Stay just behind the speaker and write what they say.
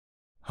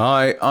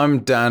Hi, I'm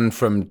Dan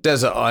from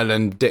Desert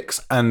Island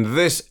Dicks, and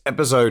this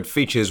episode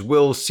features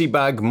Will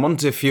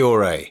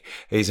Sebag-Montefiore.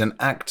 He's an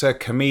actor,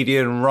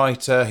 comedian,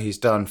 writer. He's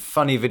done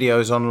funny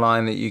videos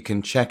online that you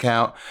can check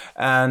out,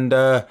 and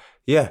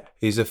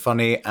he's a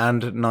funny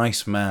and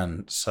nice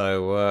man.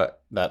 So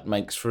that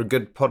makes for a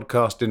good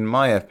podcast, in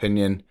my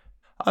opinion.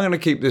 I'm going to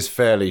keep this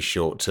fairly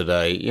short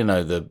today. You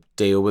know the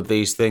deal with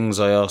these things.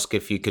 I ask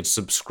if you could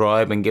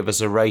subscribe and give us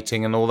a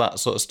rating and all that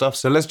sort of stuff.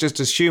 So let's just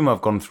assume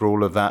I've gone through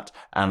all of that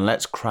and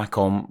let's crack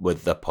on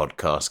with the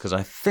podcast because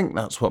I think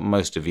that's what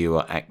most of you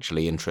are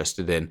actually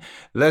interested in.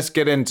 Let's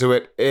get into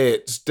it.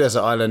 It's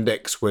Desert Island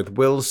X with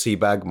Will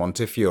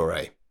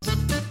Sebag-Montefiore.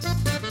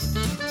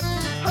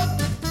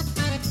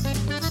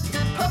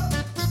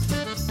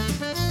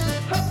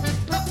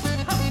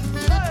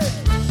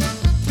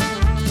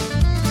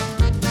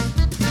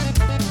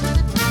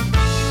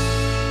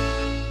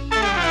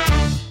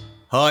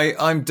 Hi,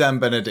 I'm Dan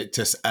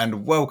Benedictus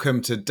and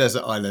welcome to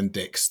Desert Island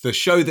Dicks, the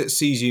show that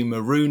sees you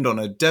marooned on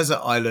a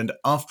desert island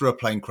after a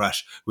plane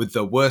crash with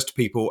the worst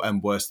people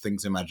and worst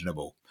things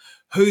imaginable.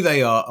 Who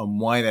they are and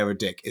why they're a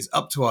dick is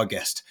up to our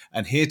guest,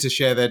 and here to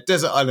share their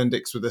Desert Island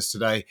Dicks with us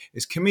today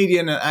is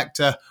comedian and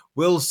actor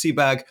Will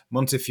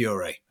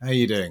Sebag-Montefiore. How are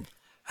you doing?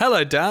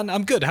 Hello, Dan.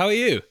 I'm good. How are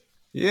you?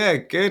 Yeah,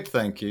 good,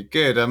 thank you.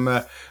 Good.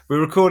 We're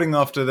recording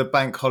after the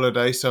bank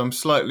holiday, so I'm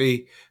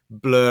slightly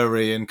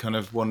blurry and kind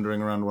of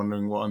wandering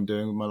what I'm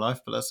doing with my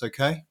life, but that's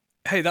okay.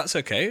 Hey, that's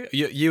okay.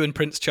 You and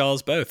Prince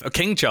Charles both. Oh,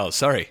 King Charles,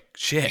 sorry.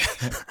 Shit.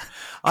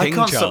 I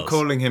can't stop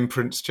calling him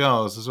Prince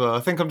Charles as well.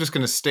 I think I'm just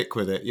going to stick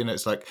with it. You know,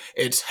 it's like,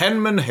 it's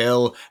Henman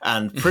Hill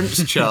and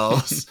Prince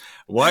Charles.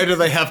 Why do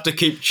they have to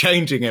keep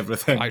changing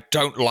everything? I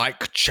don't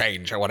like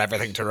change. I want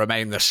everything to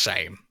remain the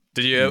same.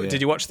 Did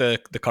you watch the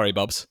Corrie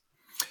Bobs?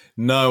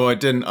 No, I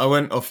didn't. I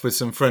went off with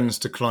some friends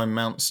to climb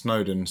Mount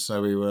Snowdon,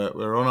 so we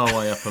were on our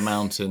way up a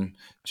mountain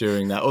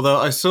during that. Although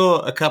I saw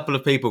a couple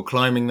of people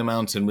climbing the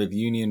mountain with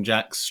Union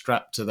Jacks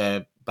strapped to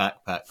their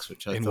backpacks,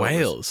 which I thought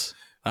Wales.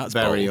 That's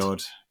very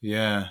odd.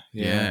 Yeah.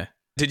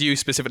 Did you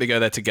specifically go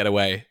there to get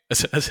away,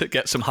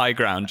 get some high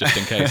ground just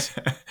in case?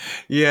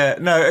 Yeah,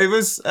 no, it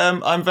was.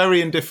 I'm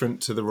very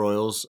indifferent to the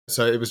Royals,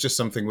 so it was just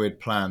something we'd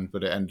planned,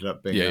 but it ended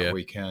up being that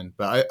weekend.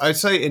 But I'd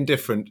say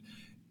indifferent.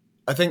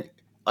 I think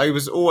I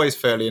was always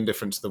fairly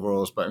indifferent to the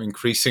Royals, but I'm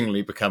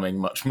increasingly becoming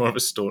much more of a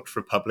staunch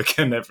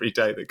Republican every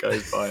day that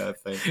goes by, I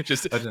think.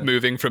 Just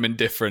moving from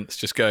indifference,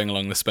 just going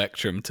along the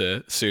spectrum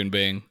to soon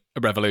being a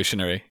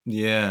revolutionary.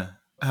 Yeah.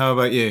 How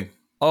about you?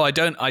 Oh, I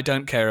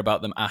don't care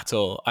about them at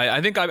all.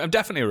 I think I'm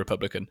definitely a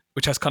Republican,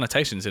 which has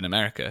connotations in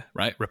America,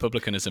 right?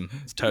 Republicanism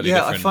is totally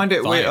different. Yeah, I find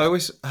it weird. I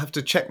always have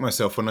to check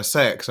myself when I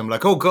say it because I'm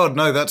like, oh God,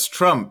 no, that's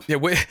Trump. Yeah,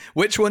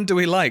 which one do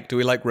we like? Do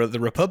we like the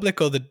Republic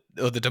or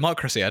the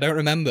democracy? I don't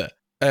remember.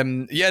 I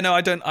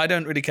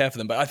don't really care for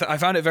them, but I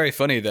found it very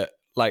funny that,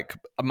 like,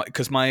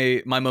 because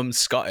my mum's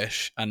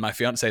Scottish and my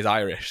fiance is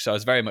Irish, so I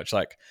was very much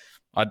like,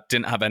 I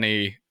didn't have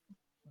any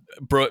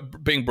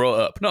being brought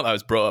up. Not that I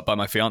was brought up by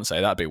my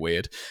fiance, that'd be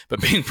weird, but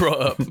being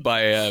brought up by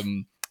a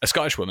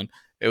Scottish woman,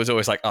 it was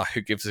always like, oh, who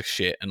gives a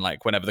shit? And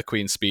like, whenever the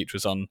Queen's speech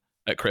was on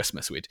at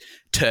Christmas, we'd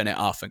turn it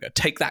off and go,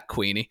 take that,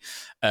 Queenie.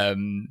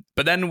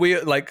 But then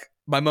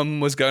my mum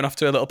was going off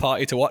to a little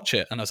party to watch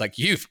it, and I was like,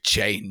 you've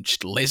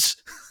changed, Liz.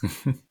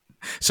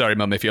 Sorry,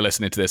 Mum, if you're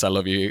listening to this, I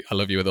love you. I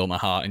love you with all my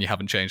heart, and you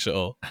haven't changed at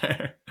all.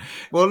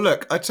 Well,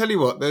 look, I tell you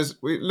what, it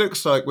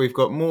looks like we've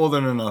got more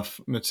than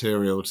enough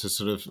material to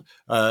sort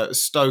of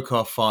stoke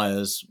our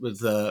fires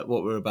with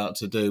what we're about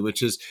to do,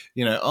 which is,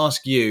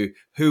 ask you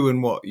who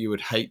and what you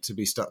would hate to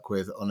be stuck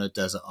with on a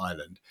desert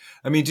island.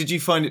 I mean, did you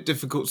find it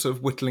difficult sort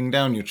of whittling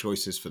down your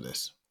choices for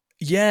this?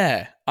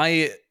 Yeah,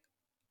 I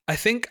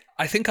think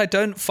I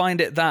don't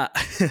find it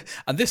that,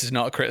 and this is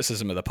not a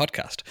criticism of the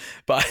podcast,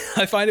 but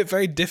I find it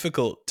very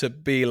difficult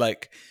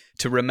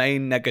to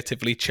remain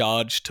negatively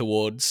charged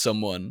towards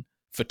someone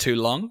for too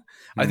long.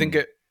 I think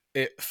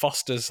it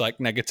fosters like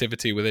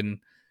negativity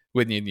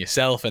within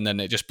yourself, and then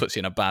it just puts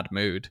you in a bad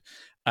mood.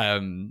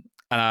 And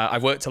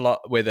I've worked a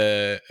lot with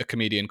a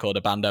comedian called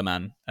Abando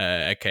Man,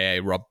 aka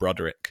Rob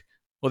Broderick.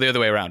 Well, the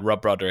other way around,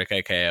 Rob Broderick,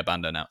 a.k.a.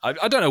 Abando now.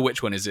 I don't know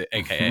which one is it,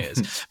 a.k.a.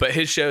 is, but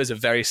his shows are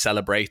very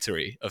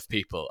celebratory of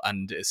people,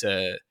 and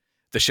the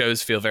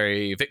shows feel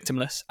very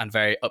victimless and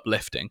very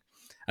uplifting.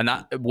 And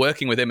that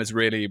working with him has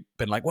really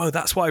been like, whoa,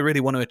 that's what I really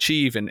want to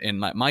achieve in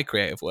like my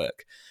creative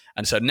work.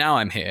 And so now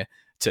I'm here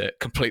to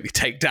completely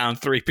take down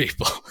 3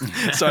 people.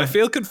 So I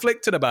feel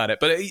conflicted about it,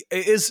 but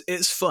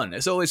it's fun.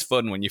 It's always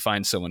fun when you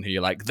find someone who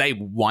you're like, they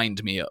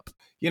wind me up.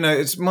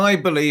 It's my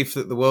belief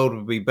that the world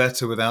would be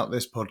better without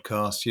this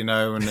podcast,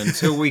 and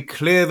until we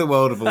clear the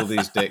world of all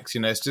these dicks,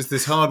 it's just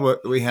this hard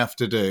work that we have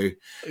to do,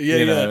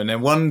 and then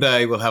one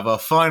day we'll have our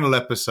final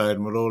episode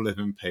and we'll all live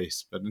in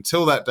peace. But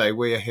until that day,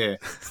 we are here.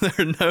 There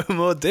are no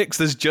more dicks.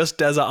 There's just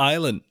desert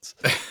islands.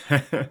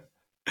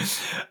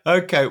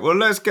 Okay, well,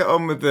 let's get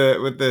on with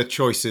the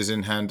choices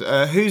in hand.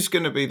 Who's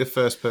going to be the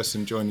first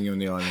person joining you on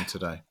the island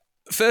today?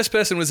 First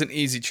person was an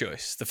easy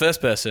choice. The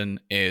first person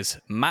is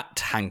Matt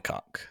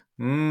Hancock.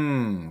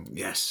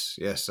 Yes,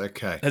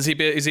 okay. Has he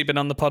been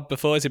on the pod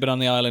before? Has he been on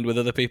the island with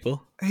other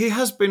people? He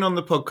has been on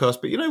the podcast,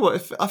 but you know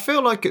what? I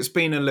feel like it's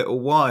been a little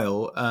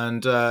while,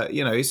 and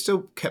he's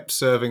still kept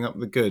serving up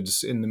the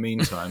goods in the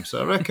meantime.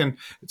 So I reckon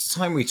it's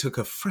time we took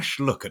a fresh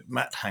look at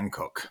Matt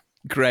Hancock.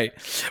 Great.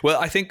 Well,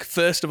 I think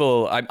first of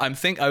all, I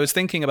was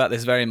thinking about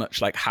this very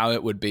much like how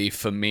it would be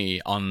for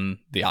me on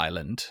the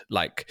island,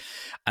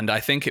 and I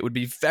think it would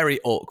be very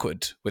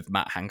awkward with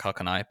Matt Hancock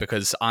and I,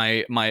 because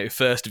my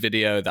first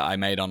video that I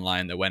made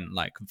online that went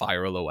like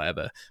viral or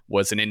whatever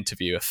was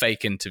a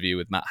fake interview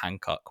with Matt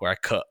Hancock, where I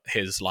cut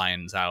his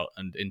lines out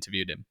and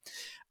interviewed him,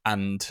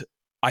 and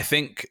I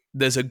think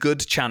there's a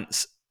good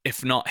chance,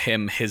 if not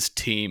him, his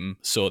team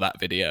saw that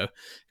video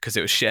because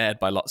it was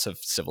shared by lots of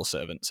civil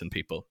servants and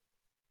people.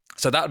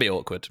 So that would be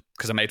awkward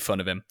because I made fun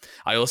of him.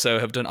 I also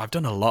I've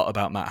done a lot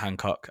about Matt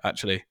Hancock,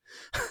 actually.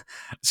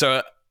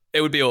 So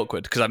it would be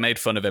awkward because I made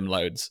fun of him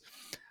loads.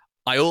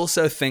 I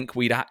also think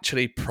we'd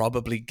actually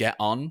probably get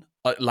on.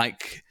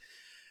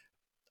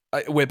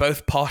 We're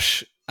both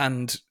posh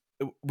and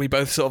we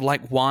both sort of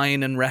like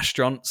wine and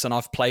restaurants, and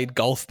I've played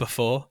golf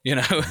before,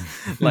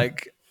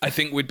 I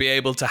think we'd be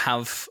able to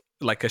have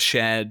like a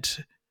shared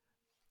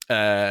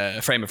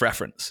frame of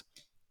reference.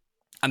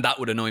 And that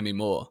would annoy me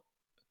more.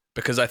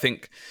 Because I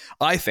think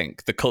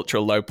the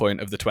cultural low point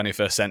of the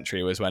 21st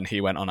century was when he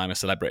went on I'm a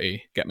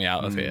Celebrity, Get Me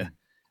Out of Here.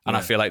 And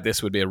I feel like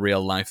this would be a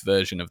real life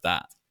version of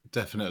that.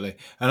 Definitely.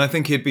 And I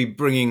think he'd be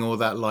bringing all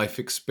that life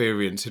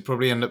experience. He'd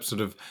probably end up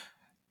sort of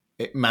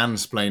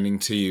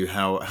mansplaining to you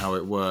how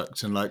it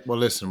worked. And like, well,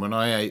 listen, when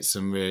I ate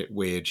some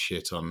weird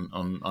shit on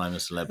I'm a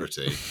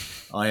Celebrity,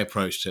 I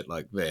approached it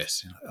like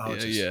this.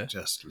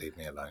 Just leave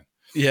me alone.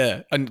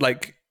 Yeah. And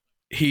like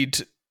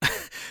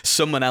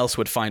someone else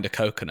would find a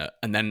coconut,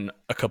 and then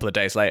a couple of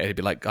days later he'd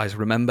be like, guys,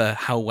 remember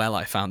how well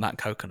I found that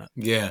coconut?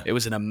 Yeah, it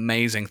was an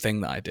amazing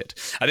thing that I did.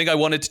 I think I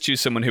wanted to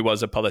choose someone who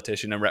was a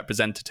politician and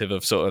representative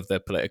of sort of the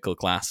political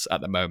class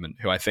at the moment,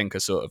 who I think are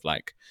sort of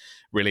like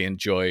really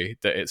enjoy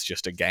that it's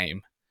just a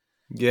game.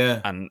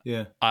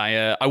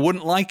 I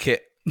wouldn't like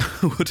it.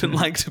 Wouldn't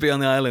like to be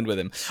on the island with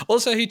him.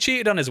 Also, he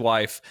cheated on his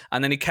wife,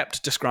 and then he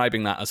kept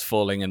describing that as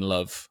falling in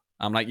love.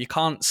 I'm like, you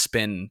can't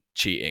spin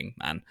cheating,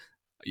 man.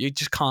 You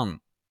just can't.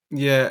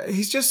 Yeah,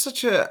 he's just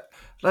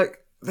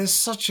there's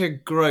such a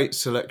great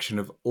selection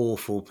of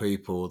awful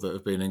people that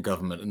have been in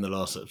government in the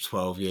last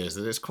 12 years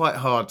that it's quite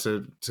hard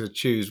to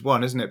choose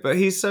one, isn't it? But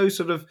he's so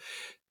sort of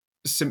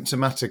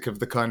symptomatic of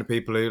the kind of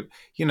people who,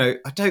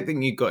 I don't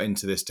think you got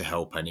into this to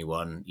help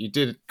anyone. You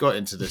got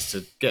into this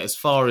to get as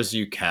far as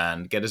you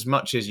can, get as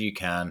much as you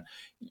can.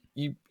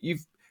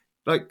 You've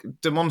like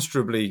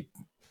demonstrably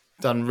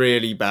done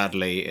really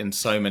badly in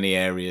so many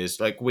areas.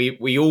 Like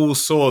we all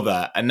saw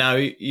that, and now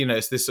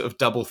it's this sort of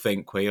double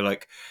think where you're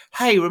like,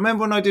 hey,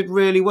 remember when I did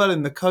really well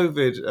in the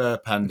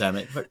COVID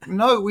pandemic? Like,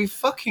 no, we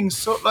fucking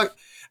saw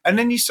and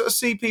then you sort of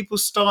see people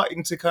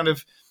starting to kind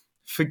of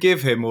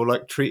forgive him or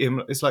like treat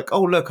him. It's like,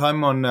 oh look,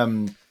 I'm on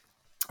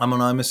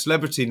I'm a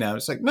Celebrity now.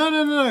 It's like,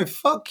 no,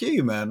 fuck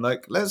you, man.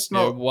 Like, let's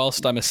not.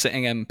 Whilst I'm a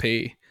sitting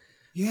MP.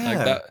 Yeah,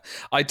 like that,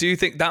 I do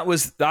think that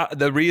was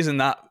the reason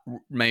that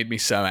made me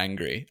so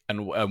angry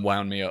and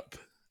wound me up.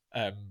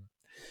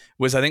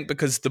 Was I think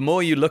because the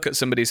more you look at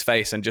somebody's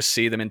face and just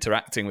see them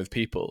interacting with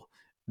people,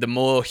 the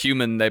more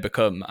human they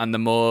become, and the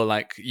more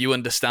like you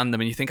understand them,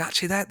 and you think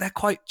actually they're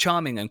quite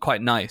charming and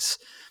quite nice,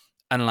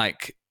 and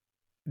like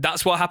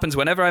that's what happens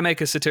whenever I make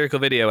a satirical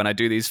video and I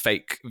do these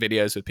fake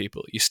videos with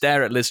people. You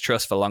stare at Liz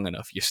Truss for long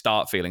enough, you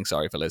start feeling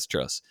sorry for Liz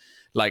Truss.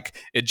 Like,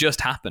 it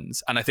just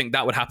happens. And I think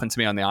that would happen to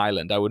me on the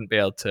island. I wouldn't be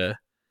able to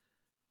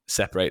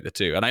separate the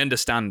two. And I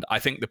understand, I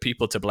think the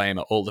people to blame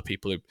are all the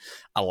people who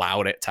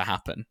allowed it to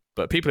happen,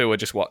 but people who were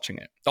just watching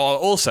it. Or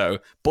also,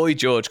 Boy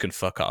George can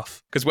fuck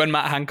off. Because when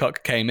Matt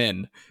Hancock came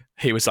in,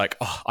 he was like,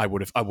 oh, I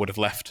would have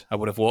left. I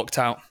would have walked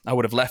out. I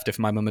would have left if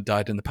my mum had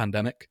died in the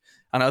pandemic.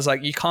 And I was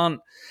like, you can't,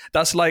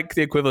 that's like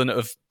the equivalent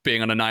of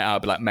being on a night out,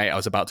 I'd be like, mate, I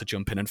was about to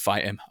jump in and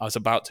fight him. I was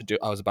about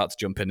to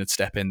jump in and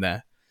step in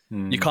there.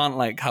 You can't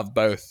like have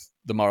both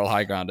the moral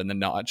high ground and then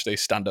not actually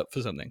stand up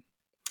for something.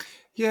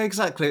 Yeah,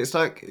 exactly. It's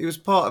like it was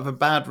part of a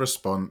bad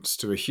response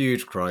to a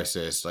huge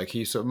crisis. Like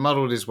he sort of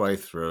muddled his way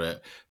through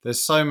it.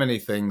 There's so many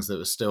things that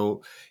were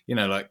still,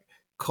 like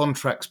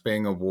contracts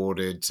being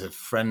awarded to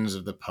friends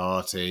of the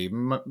party,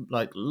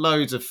 like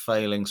loads of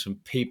failings from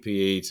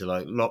PPE to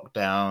like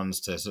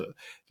lockdowns to sort of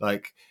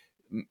like,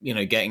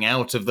 getting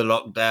out of the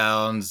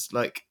lockdowns,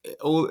 like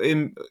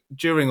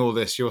during all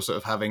this, you're sort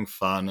of having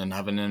fun and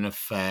having an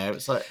affair.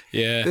 It's like,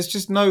 yeah, there's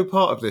just no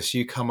part of this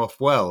you come off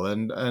well.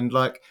 And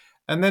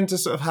then to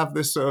sort of have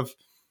this sort of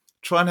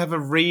try and have a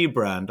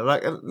rebrand,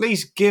 like at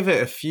least give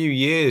it a few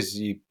years,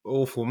 you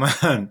awful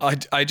man.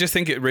 I just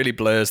think it really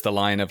blurs the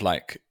line of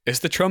like, it's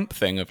the Trump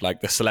thing of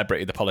like the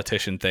celebrity, the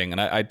politician thing. And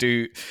I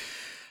don't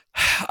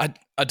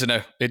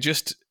know.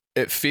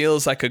 It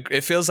feels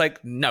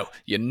like, no,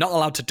 you're not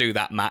allowed to do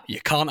that, Matt.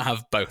 You can't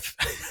have both.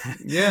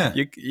 Yeah.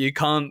 You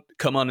can't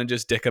come on and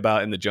just dick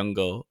about in the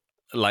jungle.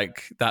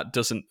 Like that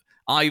doesn't,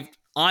 I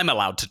I'm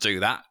allowed to do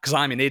that because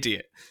I'm an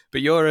idiot.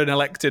 But you're an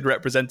elected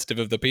representative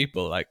of the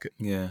people. Like,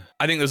 Yeah.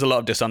 I think there's a lot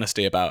of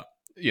dishonesty about,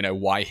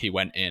 why he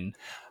went in.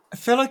 I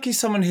feel like he's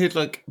someone who'd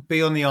like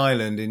be on the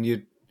island and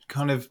you'd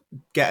kind of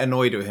get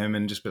annoyed at him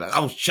and just be like,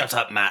 "Oh, shut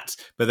up, Matt,"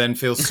 but then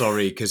feel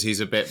sorry because he's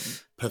a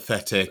bit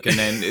pathetic. And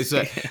then it's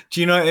like,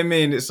 do you know what I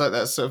mean? It's like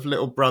that sort of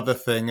little brother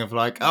thing of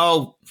like,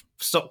 "Oh,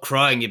 stop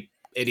crying, you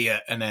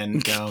idiot," and then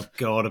go, "Oh,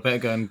 God, I better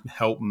go and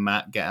help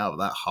Matt get out of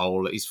that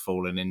hole that he's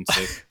fallen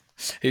into."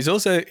 He's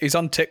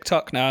on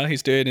TikTok now.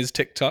 He's doing his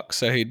TikTok,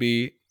 so he'd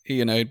be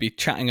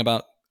chatting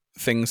about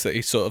things that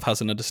he sort of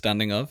has an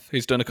understanding of.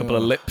 He's done a couple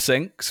of lip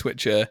syncs,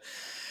 which are,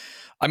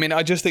 I mean,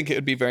 I just think it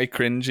would be very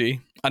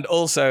cringy. And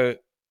also,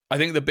 I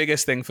think the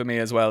biggest thing for me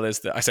as well is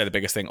that, I say the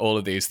biggest thing, all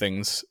of these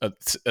things are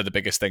the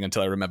biggest thing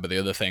until I remember the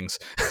other things.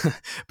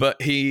 But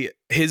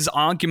his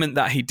argument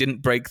that he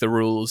didn't break the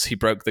rules, he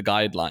broke the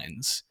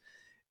guidelines,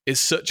 is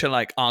such a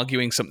like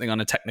arguing something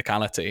on a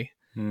technicality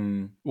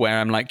where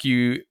I'm like,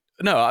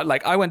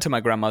 I went to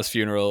my grandma's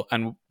funeral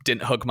and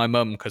didn't hug my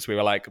mum because we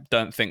were like,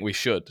 don't think we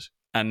should.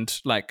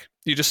 And like,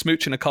 you're just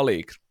smooching a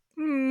colleague.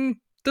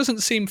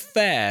 Doesn't seem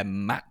fair,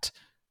 Matt.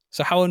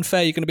 So how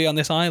unfair are you going to be on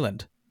this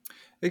island?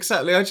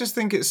 Exactly. I just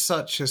think it's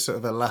such a sort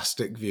of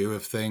elastic view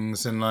of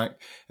things, and like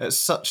at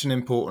such an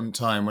important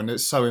time when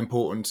it's so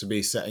important to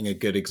be setting a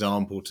good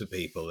example to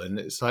people. And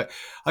it's like,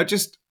 I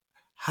just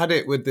had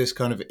it with this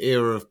kind of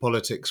era of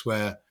politics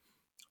where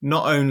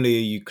not only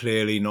are you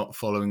clearly not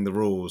following the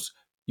rules,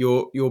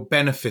 you're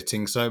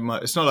benefiting so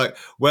much. It's not like,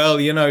 well,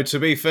 to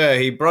be fair,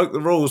 he broke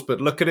the rules,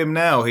 but look at him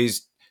now.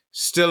 He's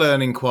still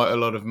earning quite a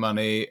lot of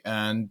money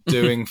and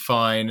doing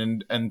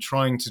fine and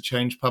trying to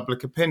change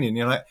public opinion.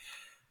 You're like,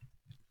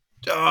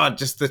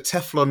 just the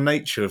Teflon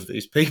nature of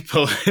these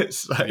people.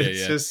 It's like,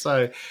 it's just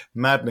so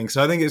maddening.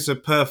 So I think it's a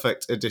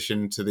perfect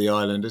addition to the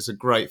island. It's a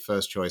great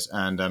first choice.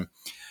 And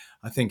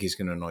I think he's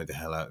going to annoy the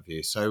hell out of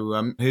you.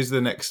 So who's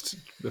the next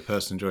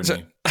person joining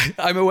you?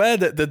 I'm aware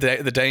that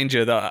the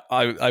danger that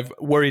I've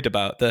worried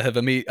about that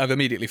I've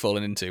immediately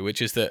fallen into,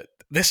 which is that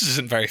this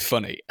isn't very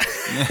funny.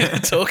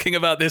 Talking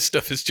about this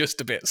stuff is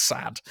just a bit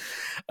sad.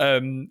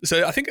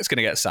 So I think it's going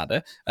to get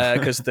sadder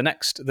because the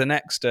next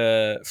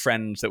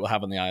friend that we'll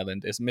have on the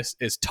island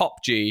is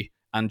Top G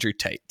Andrew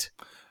Tate.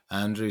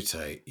 Andrew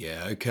Tate,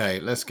 yeah, okay.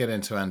 Let's get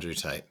into Andrew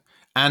Tate.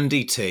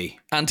 Andy T,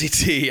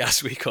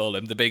 as we call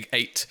him, the big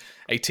AT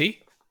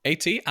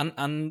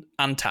and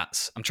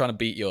Antats. I'm trying to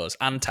beat yours,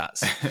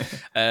 Antats.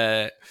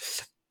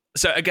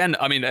 So again,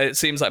 I mean, it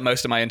seems like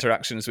most of my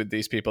interactions with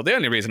these people, the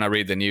only reason I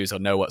read the news or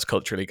know what's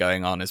culturally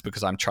going on is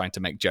because I'm trying to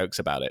make jokes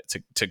about it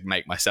to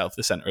make myself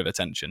the center of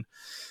attention.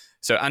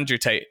 So Andrew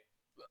Tate,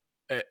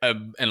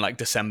 in like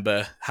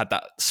December, had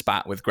that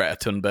spat with Greta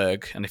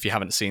Thunberg, and if you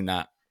haven't seen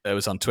that, it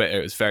was on Twitter.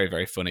 It was very,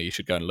 very funny. You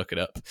should go and look it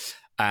up.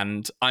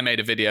 And I made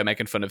a video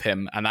making fun of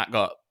him, and that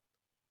got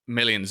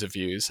millions of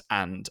views,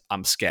 and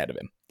I'm scared of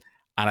him.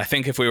 And I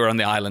think if we were on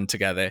the island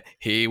together,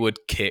 he would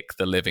kick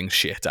the living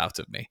shit out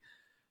of me.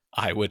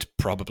 I would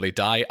probably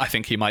die. I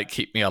think he might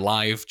keep me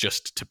alive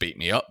just to beat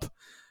me up.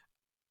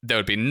 There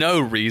would be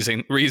no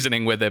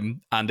reasoning with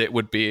him, and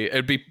it'd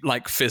be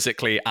like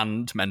physically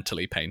and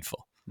mentally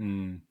painful.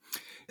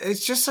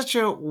 It's just such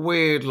a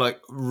weird, like,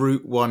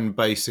 root one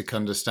basic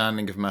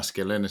understanding of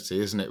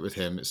masculinity, isn't it, with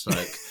him? It's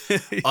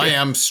like, I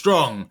am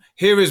strong.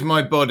 Here is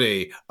my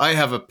body. I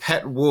have a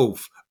pet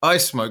wolf. I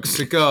smoke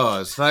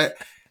cigars. Like,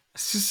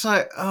 it's just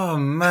like, oh,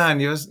 man,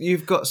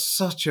 you've got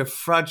such a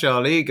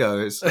fragile ego.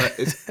 It's like,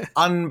 it's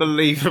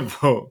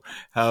unbelievable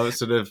how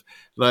sort of,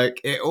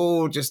 like, it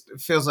all just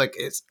feels like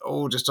it's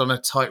all just on a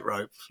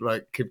tightrope,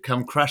 like, could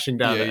come crashing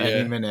down at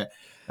any minute.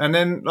 And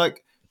then,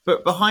 like,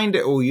 but behind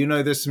it all,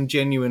 there's some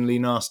genuinely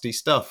nasty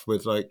stuff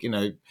with like,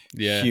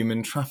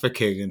 human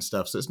trafficking and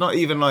stuff. So it's not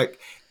even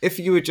like if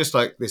you were just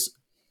like this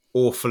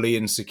awfully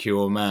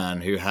insecure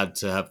man who had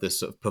to have this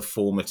sort of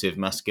performative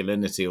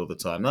masculinity all the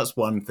time. That's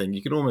one thing.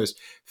 You could almost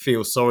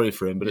feel sorry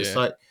for him, but it's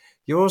like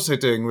you're also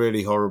doing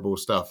really horrible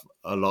stuff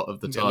a lot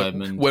of the time.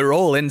 Look, and we're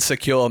all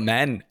insecure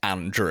men,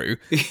 Andrew.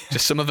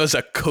 Just some of us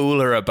are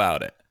cooler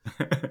about it.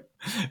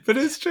 But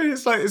it's true.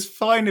 It's like, it's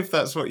fine if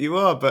that's what you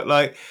are,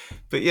 but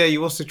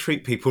you also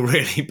treat people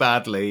really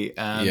badly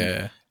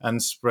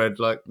and spread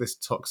like this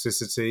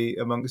toxicity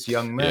amongst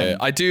young men.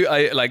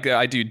 Yeah,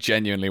 I do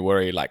genuinely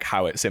worry like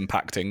how it's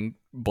impacting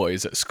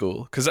boys at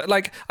school. Cause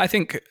like, I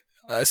think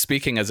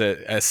speaking as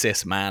a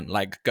cis man,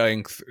 like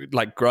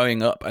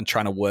growing up and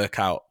trying to work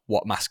out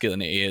what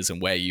masculinity is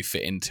and where you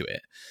fit into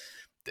it,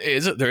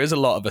 there is a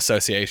lot of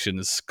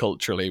associations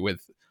culturally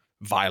with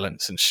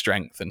violence and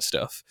strength and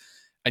stuff.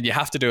 And you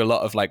have to do a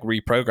lot of like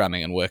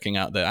reprogramming and working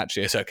out that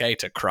actually it's okay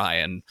to cry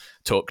and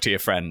talk to your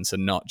friends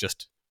and not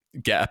just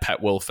get a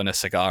pet wolf and a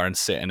cigar and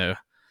sit in a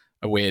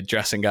weird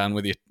dressing gown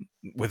with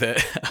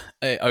it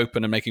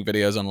open and making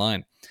videos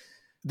online.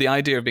 The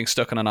idea of being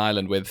stuck on an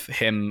island with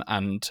him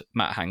and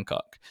Matt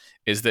Hancock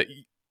is that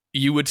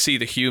you would see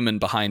the human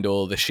behind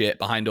all the shit,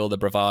 behind all the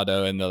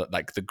bravado and the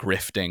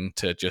grifting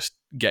to just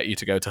get you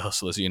to go to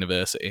Hustlers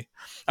University.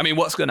 I mean,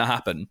 what's going to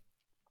happen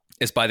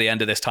is by the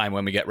end of this time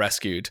when we get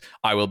rescued,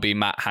 I will be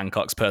Matt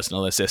Hancock's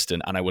personal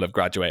assistant and I will have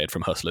graduated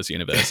from Hustlers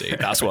University.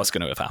 That's what's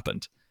going to have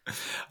happened.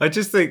 I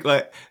just think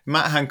like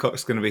Matt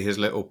Hancock's going to be his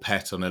little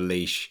pet on a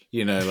leash,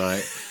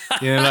 like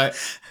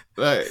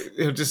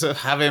he'll just sort of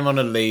have him on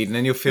a lead, and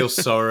then you'll feel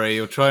sorry.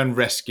 You'll try and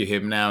rescue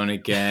him now and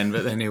again,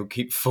 but then he'll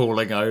keep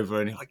falling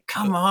over, and you're like,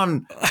 come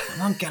on,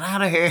 get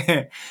out of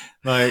here,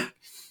 like.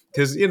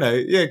 Because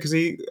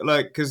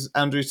because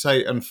Andrew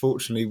Tate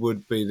unfortunately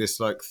would be this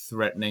like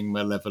threatening,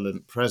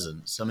 malevolent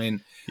presence. I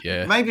mean,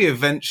 maybe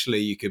eventually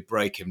you could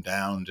break him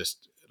down,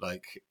 just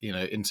like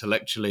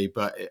intellectually,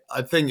 but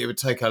I think it would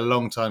take a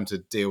long time to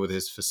deal with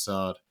his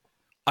facade.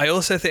 I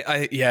also think,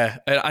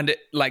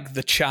 like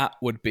the chat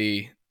would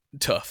be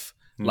tough,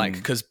 like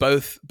because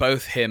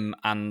both him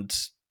and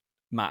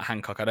Matt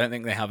Hancock, I don't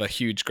think they have a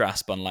huge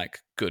grasp on like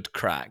good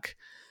crack.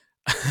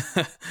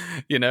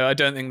 I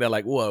don't think they're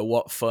like, whoa,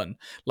 what fun.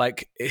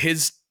 Like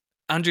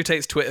Andrew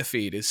Tate's Twitter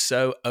feed is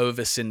so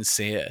over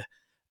sincere,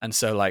 and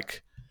so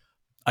like,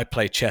 I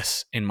play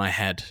chess in my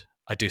head.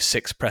 I do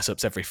 6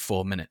 press-ups every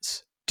 4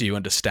 minutes. Do you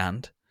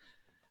understand?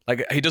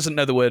 Like, he doesn't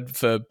know the word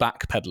for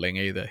backpedaling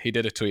either. He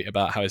did a tweet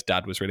about how his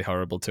dad was really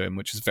horrible to him,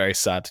 which is very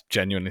sad,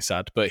 genuinely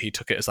sad. But he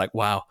took it as like,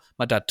 wow,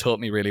 my dad taught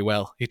me really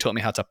well. He taught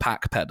me how to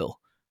pack pedal.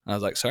 And I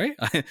was like, sorry?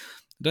 I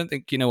don't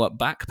think you know what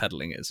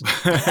backpedaling is.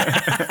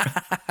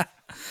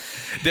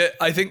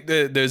 I think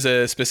there's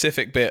a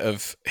specific bit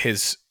of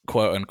his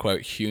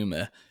quote-unquote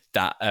humor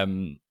that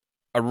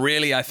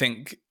really, I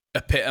think,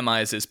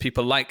 epitomizes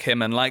people like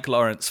him and like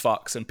Lawrence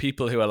Fox and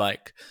people who are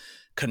like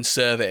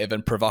conservative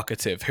and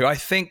provocative, who I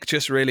think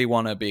just really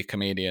want to be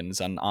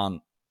comedians and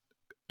aren't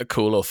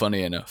cool or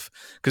funny enough.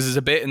 Because there's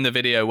a bit in the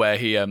video where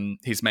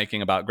he's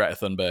making about Greta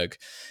Thunberg,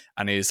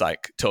 and he's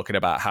like talking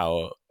about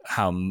how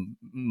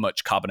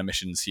much carbon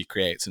emissions he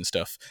creates and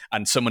stuff,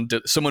 and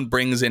someone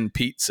brings in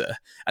pizza,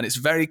 and it's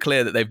very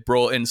clear that they've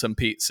brought in some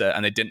pizza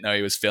and they didn't know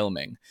he was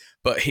filming,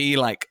 but he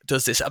like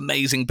does this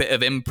amazing bit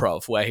of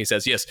improv where he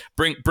says, yes,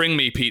 bring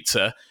me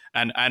pizza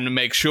and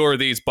make sure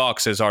these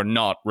boxes are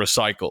not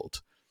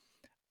recycled.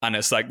 And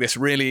it's like this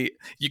really,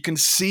 you can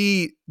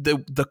see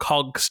the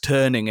cogs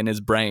turning in his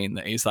brain,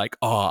 that he's like,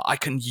 oh, I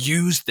can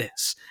use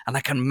this and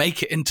I can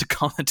make it into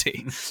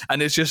comedy.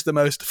 And it's just the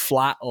most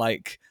flat,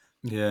 like,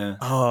 yeah.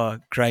 Oh,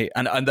 great.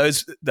 And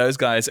those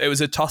guys, it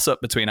was a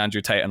toss-up between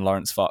Andrew Tate and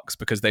Lawrence Fox,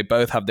 because they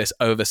both have this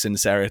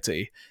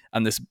over-sincerity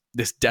and this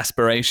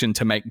desperation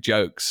to make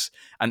jokes.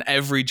 And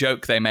every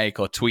joke they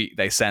make or tweet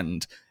they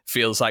send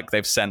feels like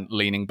they've sent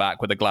leaning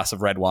back with a glass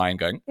of red wine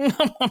going,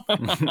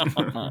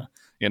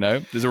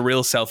 there's a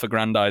real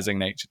self-aggrandizing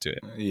nature to it.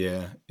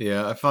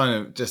 Yeah. I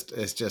find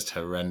it's just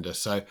horrendous.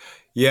 So,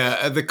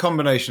 yeah, the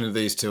combination of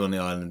these two on the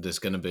island is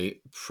going to be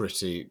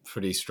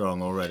pretty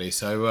strong already.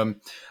 So,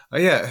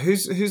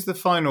 who's the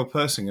final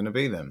person going to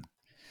be then?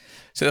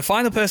 So the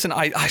final person,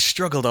 I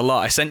struggled a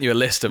lot. I sent you a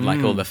list of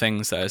like all the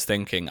things that I was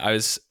thinking. I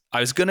was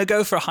going to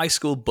go for a high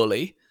school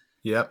bully.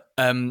 Yep.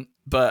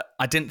 But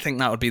I didn't think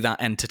that would be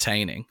that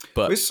entertaining.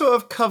 But it's sort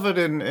of covered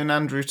in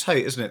Andrew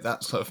Tate, isn't it?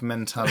 That sort of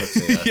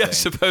mentality. I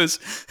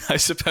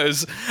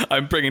suppose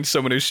I'm bringing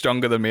someone who's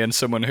stronger than me and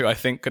someone who I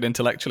think could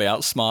intellectually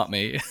outsmart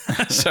me.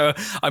 So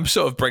I'm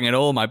sort of bringing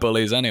all my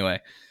bullies anyway.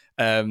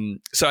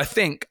 So I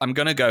think I'm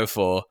going to go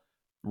for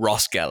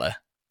Ross Geller.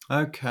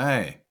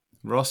 Okay.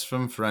 Ross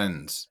from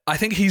Friends. I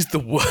think he's the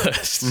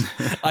worst.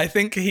 I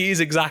think he's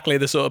exactly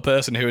the sort of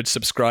person who would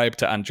subscribe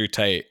to Andrew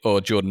Tate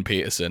or Jordan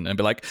Peterson and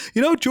be like,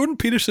 Jordan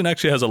Peterson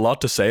actually has a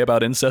lot to say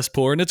about incest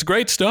porn. It's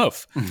great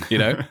stuff.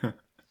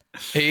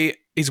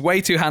 He's way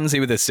too handsy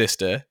with his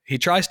sister. He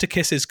tries to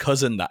kiss his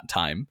cousin that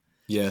time.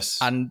 Yes.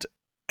 And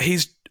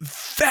he's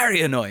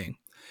very annoying.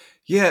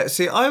 Yeah,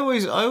 see, I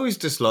always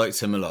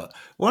disliked him a lot.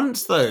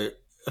 Once, though,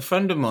 a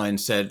friend of mine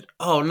said,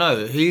 oh,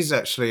 no, he's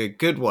actually a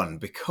good one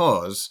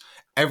because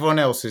everyone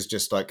else is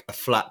just like a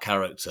flat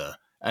character,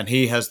 and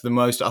he has the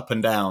most up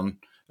and down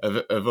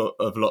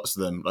of lots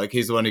of them. Like,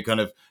 he's the one who kind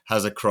of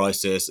has a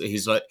crisis.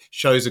 He's like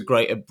shows a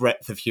greater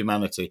breadth of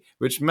humanity,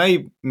 which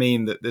may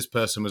mean that this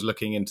person was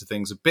looking into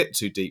things a bit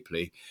too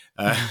deeply,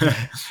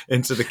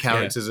 into the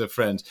characters of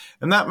Friends.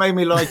 And that made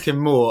me like him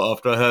more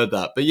after I heard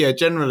that. But yeah,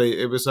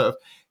 generally it was sort of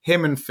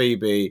him and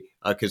Phoebe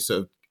I could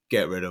sort of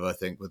get rid of, I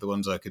think, were the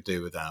ones I could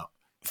do without.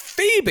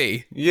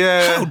 Phoebe?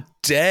 Yeah. How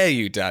dare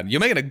you, Dan? You're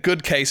making a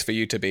good case for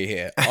you to be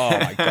here. Oh,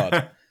 my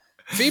God.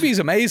 Phoebe's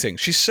amazing.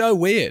 She's so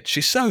weird.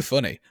 She's so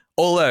funny.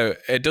 Although,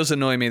 it does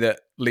annoy me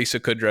that Lisa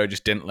Kudrow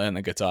just didn't learn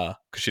the guitar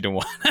because she didn't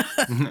want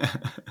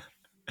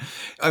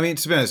I mean,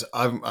 to be honest,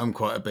 I'm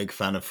quite a big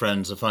fan of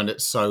Friends. I find it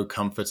so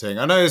comforting.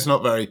 I know it's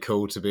not very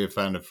cool to be a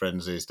fan of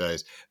Friends these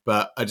days,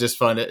 but I just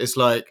find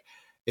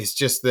it's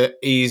just the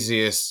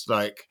easiest,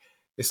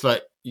 it's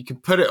like you can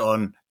put it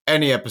on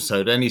any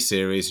episode, any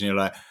series, and you're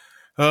like,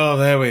 oh,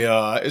 there we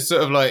are. It's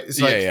sort of like,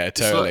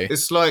 totally.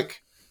 It's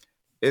like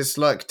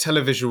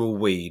televisual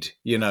weed,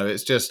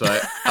 it's just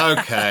like,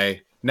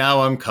 okay,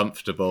 now I'm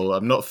comfortable.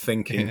 I'm not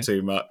thinking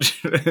too much.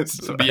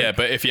 It's like, Yeah,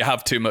 but if you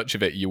have too much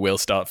of it, you will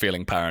start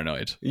feeling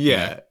paranoid.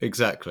 yeah,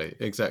 exactly.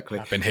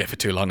 I've been here for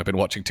too long. I've been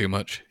watching too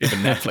much. Even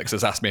Netflix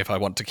has asked me if I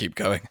want to keep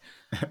going.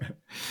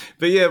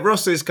 But yeah,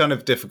 Ross is kind of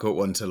a difficult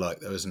one to like,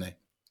 though, isn't he?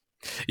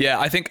 Yeah,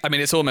 I mean,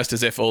 it's almost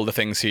as if all the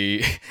things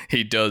he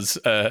does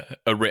are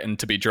written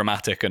to be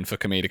dramatic and for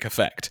comedic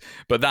effect.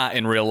 But that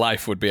in real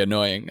life would be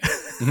annoying.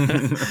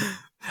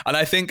 And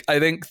I think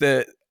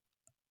that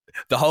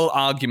the whole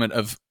argument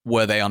of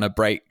were they on a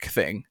break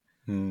thing,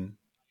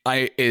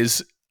 I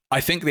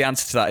think the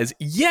answer to that is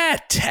yeah,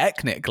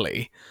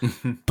 technically.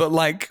 But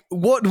like,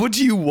 what would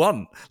you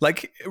want?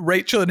 Like,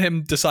 Rachel and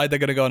him decide they're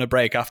going to go on a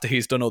break after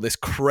he's done all this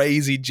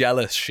crazy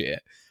jealous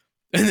shit.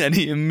 And then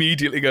he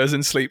immediately goes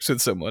and sleeps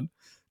with someone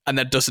and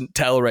then doesn't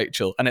tell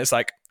Rachel. And it's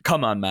like,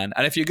 come on, man.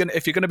 And if you're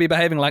gonna be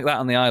behaving like that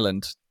on the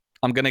island,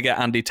 I'm gonna get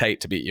Andy Tate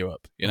to beat you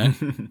up, you know?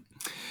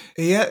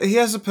 He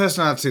has a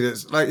personality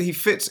that's like, he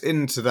fits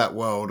into that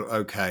world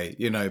okay,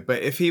 you know,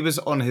 but if he was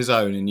on his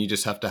own and you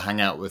just have to hang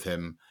out with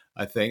him,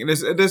 I think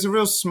there's a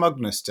real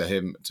smugness to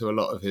him, to a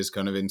lot of his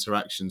kind of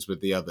interactions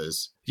with the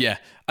others. Yeah.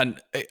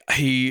 And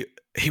he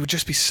would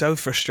just be so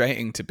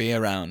frustrating to be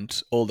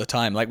around all the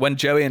time. Like when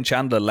Joey and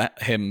Chandler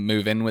let him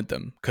move in with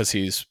them because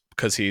he's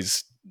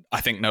I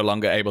think no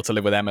longer able to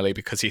live with Emily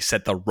because he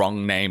said the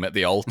wrong name at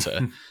the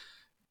altar.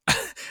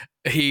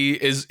 He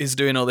is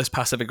doing all this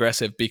passive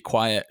aggressive be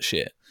quiet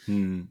shit.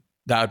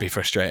 That would be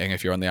frustrating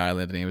if you're on the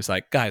island and he was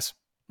like, guys,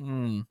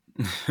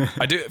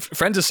 I do.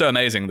 Friends are so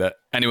amazing that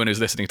anyone who's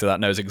listening to that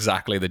knows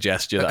exactly the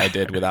gesture that I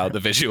did without the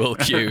visual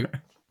cue.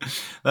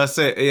 That's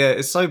it. Yeah,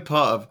 it's so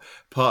part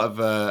of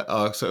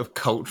our sort of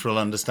cultural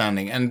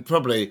understanding, and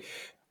probably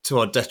to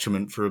our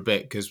detriment for a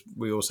bit because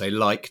we all say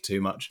like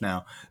too much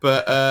now.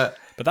 But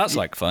that's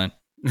like fine.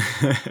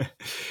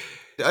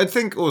 I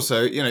think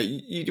also, you know,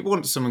 you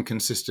want someone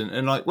consistent,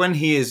 and like when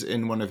he is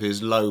in one of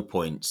his low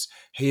points,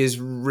 he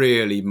is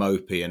really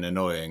mopey and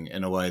annoying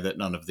in a way that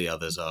none of the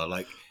others are.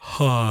 Like,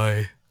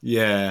 hi.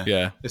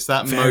 Yeah. It's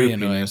that Very mopiness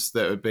annoying.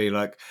 that would be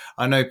like,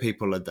 I know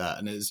people like that,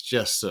 and it's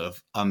just sort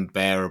of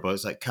unbearable.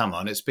 It's like, come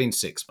on, it's been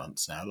 6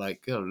 months now.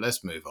 Like, oh,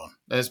 let's move on.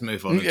 Let's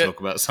move on and talk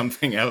about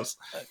something else.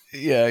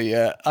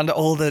 Yeah. And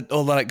all the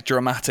like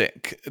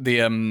dramatic,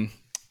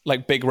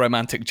 like big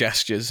romantic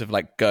gestures of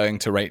like going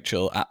to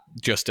Rachel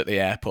just at the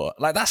airport.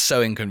 Like that's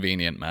so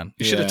inconvenient, man.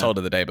 You should have told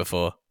her the day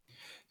before.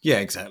 Yeah,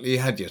 exactly. You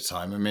had your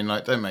time. I mean,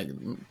 like, don't make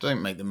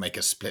them make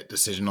a split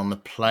decision on the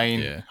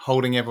plane,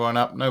 holding everyone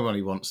up.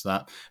 Nobody wants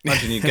that.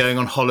 Imagine you going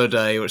on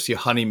holiday or it's your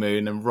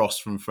honeymoon and Ross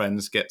from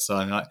Friends gets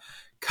on. Like,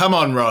 come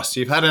on, Ross,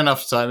 you've had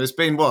enough time. It's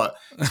been,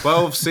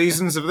 12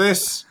 seasons of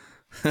this?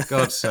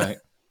 God's sake.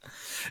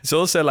 It's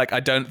also like,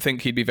 I don't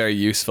think he'd be very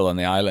useful on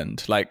the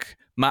island. Like,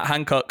 Matt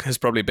Hancock has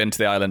probably been to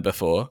the island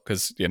before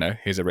because, you know,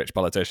 he's a rich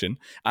politician.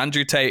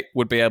 Andrew Tate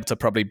would be able to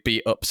probably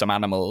beat up some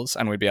animals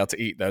and we'd be able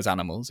to eat those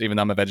animals, even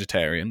though I'm a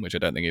vegetarian, which I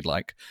don't think he'd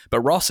like.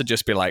 But Ross would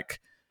just be like,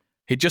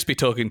 he'd just be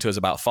talking to us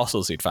about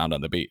fossils he'd found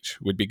on the beach.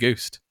 We'd be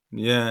goosed.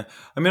 Yeah.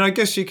 I mean, I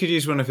guess you could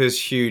use one of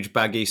his huge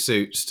baggy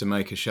suits to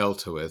make a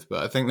shelter with,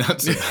 but I think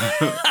that's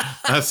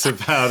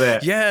about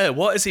it. Yeah,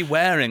 what is he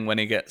wearing when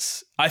he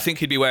gets... I think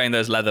he'd be wearing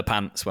those leather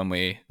pants when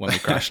we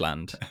crash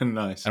land.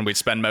 Nice. And we'd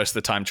spend most of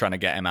the time trying to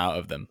get him out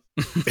of them.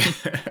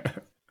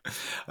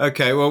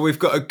 Okay, well, we've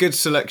got a good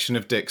selection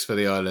of dicks for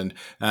the island,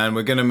 and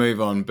we're going to move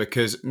on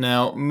because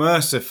now,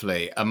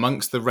 mercifully,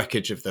 amongst the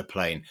wreckage of the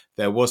plane,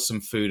 there was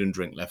some food and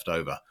drink left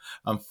over.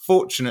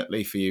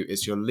 Unfortunately for you,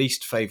 it's your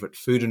least favourite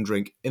food and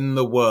drink in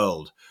the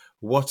world.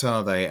 What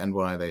are they, and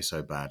why are they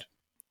so bad?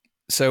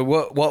 So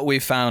what we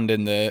found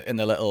in the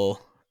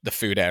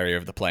food area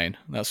of the plane,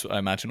 that's what I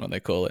imagine what they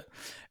call it,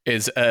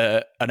 is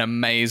an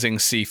amazing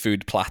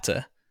seafood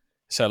platter.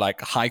 So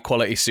like high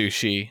quality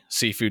sushi,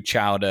 seafood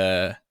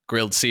chowder,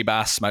 grilled sea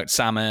bass, smoked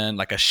salmon,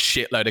 like a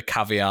shitload of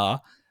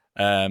caviar,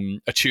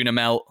 a tuna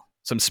melt,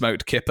 some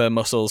smoked kipper,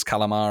 mussels,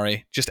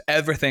 calamari, just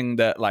everything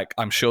that like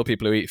I'm sure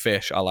people who eat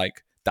fish are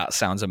like, that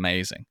sounds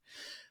amazing.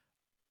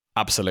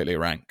 Absolutely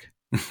rank.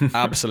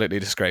 Absolutely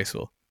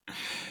disgraceful.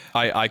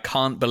 I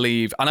can't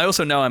believe, and I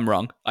also know I'm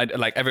wrong.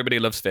 Like everybody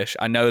loves fish.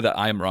 I know that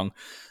I'm wrong,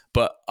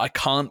 but I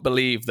can't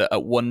believe that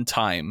at one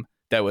time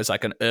there was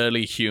like an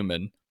early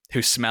human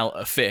who smelt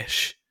a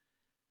fish,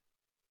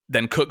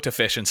 then cooked a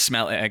fish and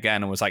smelt it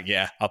again and was like,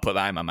 yeah, I'll put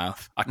that in my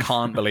mouth. I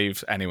can't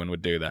believe anyone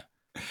would do that.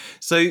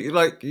 So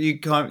like you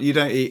don't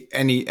eat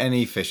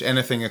any fish,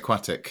 anything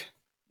aquatic?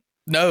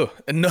 No,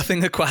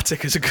 nothing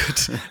aquatic is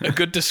a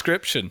good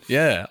description.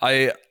 Yeah,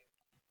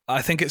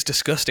 I think it's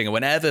disgusting. And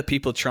whenever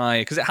people try,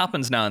 because it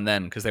happens now and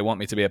then, because they want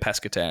me to be a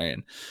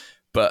pescatarian,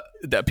 but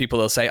that people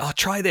will say, oh,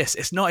 try this.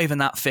 It's not even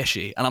that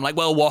fishy. And I'm like,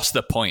 well, what's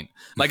the point?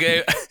 Like,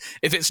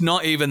 if it's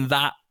not even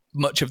that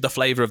much of the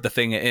flavor of the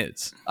thing it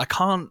is, I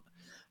can't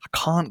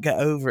get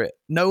over it.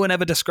 No one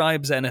ever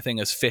describes anything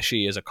as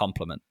fishy as a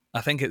compliment.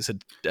 I think it's an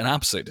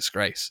absolute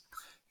disgrace.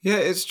 Yeah,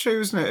 it's true,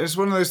 isn't it? It's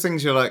one of those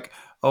things you're like,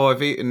 oh,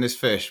 I've eaten this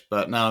fish,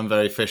 but now I'm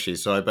very fishy,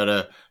 so I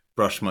better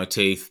brush my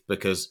teeth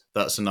because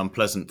that's an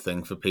unpleasant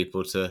thing for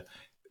people to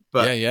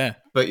but Yeah.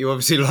 but you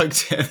obviously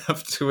liked it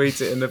enough to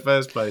eat it in the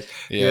first place.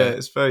 Yeah,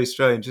 it's very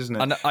strange, isn't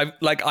it? And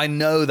I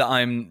know that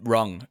I'm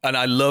wrong, and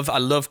I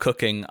love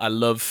cooking.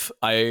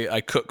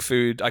 I cook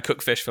food. I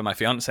cook fish for my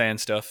fiance and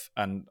stuff,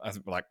 and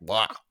I'm like,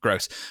 wow,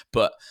 gross.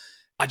 But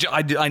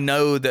I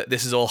know that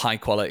this is all high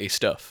quality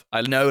stuff.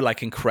 I know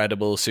like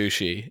incredible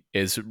sushi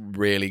is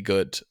really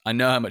good. I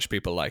know how much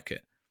people like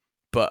it,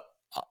 but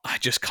I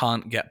just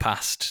can't get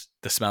past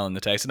the smell and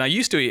the taste. And I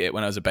used to eat it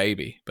when I was a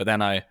baby, but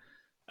then I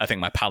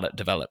think my palate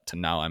developed,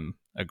 and now I'm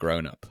a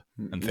grown up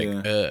and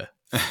think,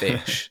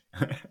 fish.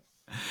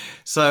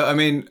 So, I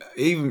mean,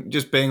 even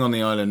just being on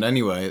the island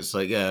anyway, it's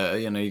like, yeah,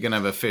 you know, you're going to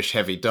have a fish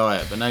heavy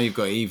diet, but now you've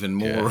got even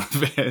more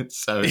of it.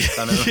 So it's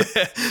kind of...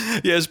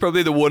 yeah, it's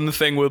probably the one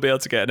thing we'll be able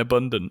to get in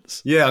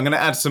abundance. Yeah, I'm going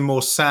to add some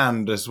more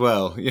sand as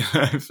well, you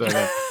know, for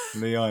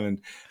the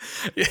island.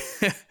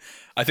 Yeah.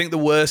 I think the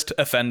worst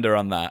offender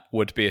on that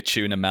would be a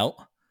tuna melt.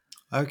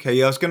 Okay,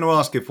 yeah, I was going to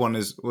ask if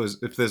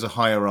if there's a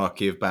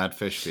hierarchy of bad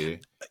fish for you.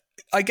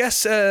 I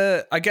guess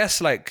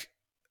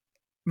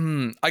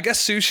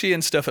sushi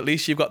and stuff, at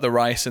least you've got the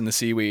rice and the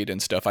seaweed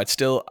and stuff. I'd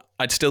still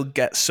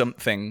get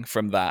something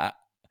from that.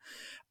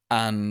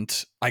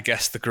 And I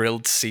guess the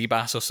grilled sea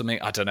bass or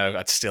something, I don't know,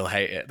 I'd still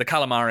hate it. The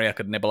calamari, I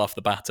could nibble off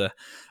the batter.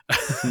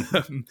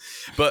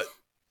 But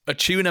a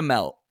tuna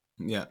melt.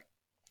 Yeah.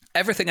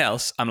 Everything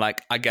else, I'm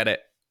like, I get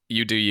it.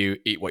 You do you,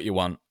 eat what you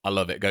want. I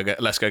love it.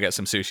 Let's go get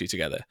some sushi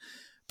together.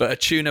 But a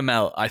tuna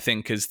melt, I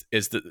think, is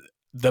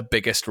the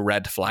biggest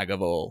red flag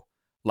of all.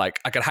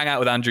 Like, I could hang out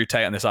with Andrew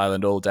Tate on this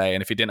island all day,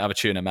 and if he didn't have a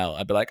tuna melt,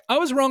 I'd be like, I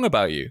was wrong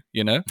about you,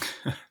 you know?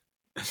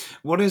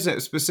 What is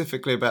it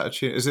specifically about a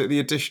tuna? Is it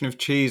the addition of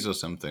cheese or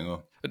something?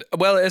 Or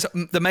well,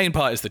 the main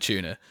part is the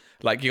tuna.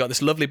 Like, you got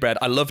this lovely bread.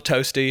 I love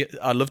toasted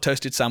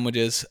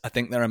sandwiches. I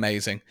think they're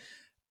amazing.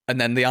 And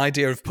then the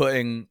idea of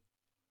putting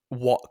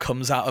what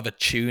comes out of a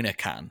tuna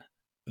can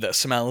that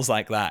smells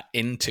like that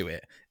into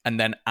it, and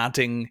then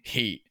adding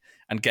heat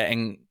and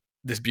getting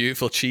this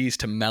beautiful cheese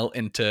to melt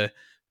into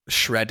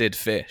shredded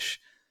fish.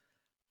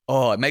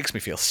 Oh, it makes me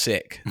feel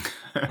sick.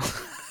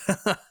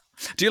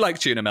 Do you like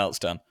tuna melts,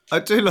 Dan? I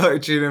do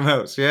like tuna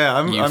melts, yeah.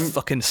 I'm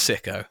fucking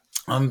sicko.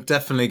 I'm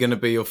definitely going to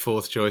be your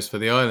fourth choice for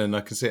the island.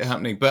 I can see it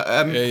happening. But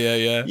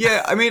yeah.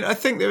 Yeah, I mean, I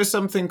think there is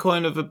something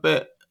kind of a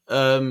bit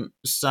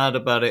sad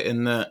about it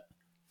in that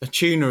a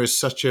tuna is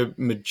such a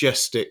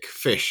majestic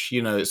fish.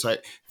 You know, it's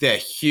like they're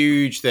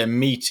huge, they're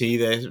meaty,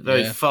 they're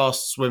very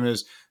fast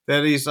swimmers.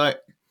 They're these like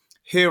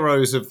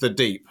heroes of the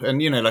deep.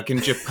 And, you know, like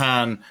in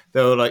Japan,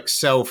 they'll like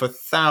sell for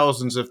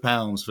thousands of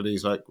pounds for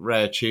these like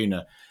rare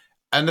tuna.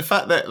 And the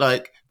fact that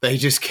like they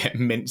just get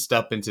minced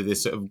up into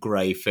this sort of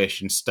grey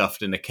fish and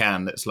stuffed in a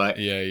can that's like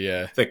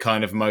the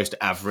kind of most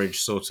average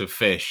sort of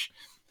fish,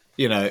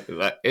 you know,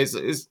 like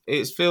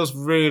it feels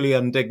really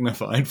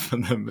undignified for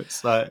them.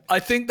 It's like, I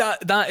think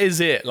that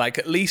is it. Like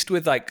at least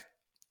with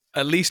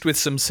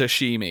some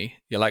sashimi,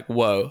 you're like,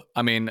 whoa.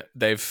 I mean,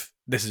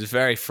 this is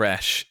very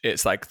fresh.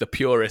 It's like the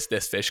purest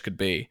this fish could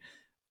be,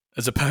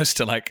 as opposed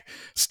to like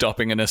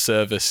stopping in a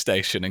service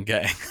station and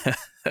getting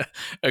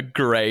a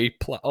grey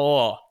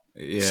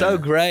so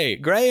grey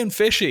and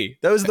fishy.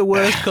 Those are the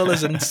worst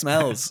colours and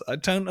smells. I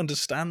don't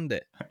understand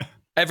it.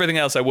 Everything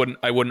else I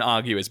wouldn't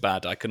argue is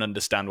bad. I can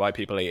understand why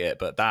people eat it,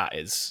 but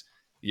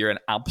you're an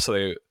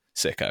absolute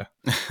sicko.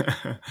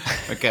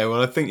 Okay,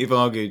 well, I think you've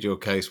argued your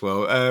case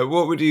well.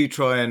 What would you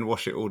try and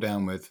wash it all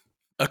down with?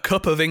 A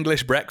cup of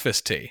English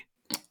breakfast tea.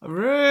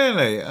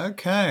 Really?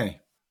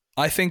 Okay.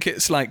 I think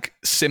it's like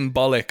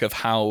symbolic of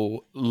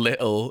how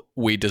little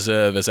we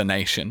deserve as a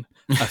nation.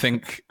 I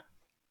think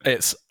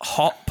it's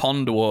hot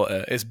pond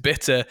water. It's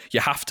bitter.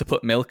 You have to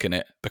put milk in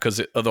it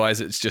because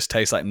otherwise it just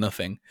tastes like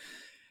nothing.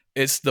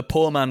 It's the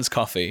poor man's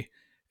coffee.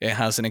 It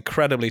has an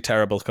incredibly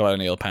terrible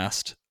colonial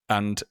past,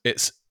 and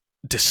it's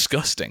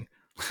disgusting.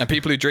 And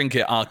people who drink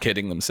it are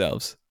kidding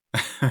themselves.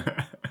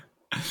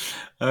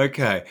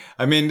 Okay.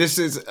 I mean, this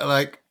is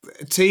like,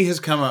 tea has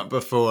come up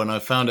before, and I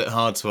found it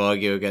hard to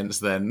argue against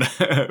then.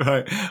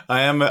 Right?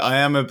 I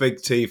am a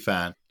big tea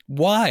fan.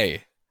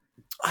 Why?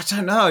 I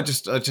don't know. I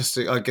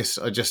guess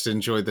I just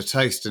enjoy the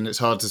taste, and it's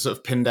hard to sort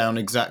of pin down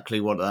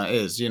exactly what that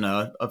is. You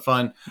know, I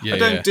find I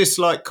don't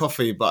dislike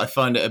coffee, but I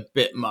find it a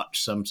bit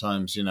much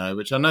sometimes. You know,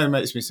 which I know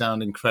makes me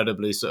sound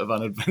incredibly sort of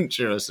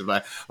unadventurous.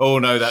 About, oh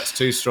no, that's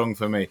too strong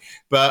for me.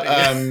 But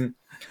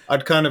I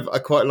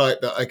quite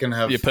like that I can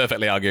have. You're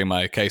perfectly arguing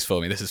my case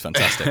for me. This is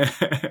fantastic.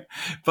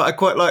 But I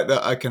quite like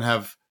that I can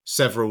have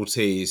several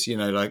teas. You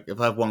know, like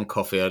if I have one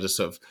coffee, I just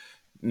sort of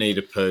need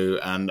a poo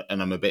and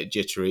I'm a bit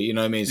jittery, you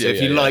know what I mean? So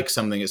if you like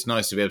something, it's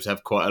nice to be able to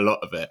have quite a lot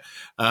of it.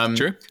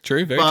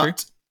 True, very true.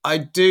 I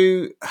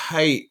do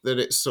hate that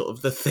it's sort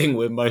of the thing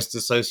we're most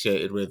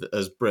associated with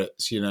as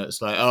Brits. You know,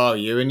 it's like, oh,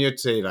 you and your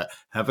tea, like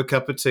have a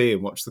cup of tea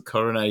and watch the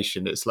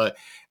coronation. It's like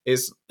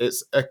it's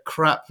a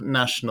crap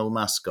national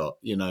mascot.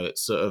 You know,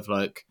 it's sort of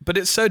like, but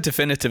it's so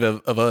definitive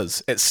of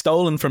us. It's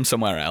stolen from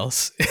somewhere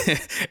else.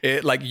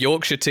 Like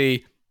Yorkshire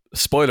tea.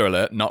 Spoiler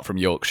alert, not from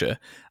Yorkshire.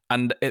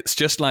 And it's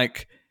just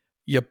like,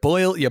 you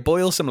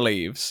boil some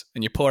leaves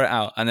and you pour it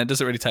out, and it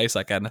doesn't really taste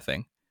like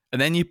anything.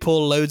 and then you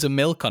pour loads of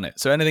milk on it.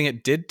 So anything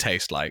it did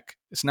taste like,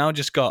 it's now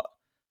just got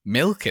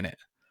milk in it.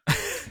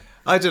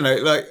 I don't know.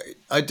 Like,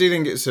 I do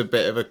think it's a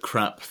bit of a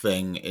crap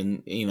thing.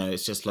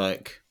 It's just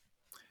like,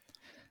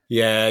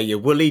 yeah, your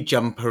woolly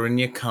jumper and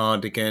your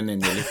cardigan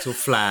and your little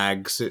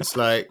flags. It's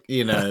like,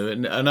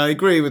 and I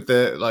agree with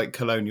the like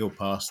colonial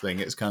past thing.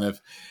 It's kind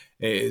of,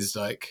 it is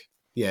like,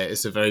 yeah,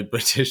 it's a very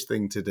British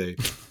thing to do.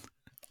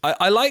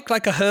 I like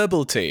a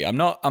herbal tea. I'm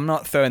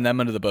not throwing them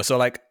under the bus. Or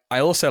like, I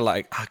also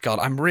like, oh God,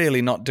 I'm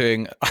really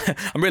making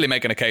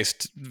a case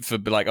for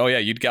like, oh yeah,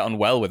 you'd get on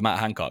well with Matt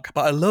Hancock.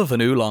 But I love an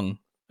oolong.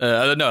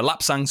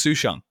 Lapsang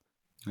Souchong.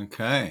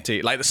 Okay.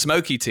 Tea, like the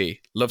smoky tea.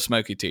 Love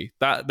smoky tea.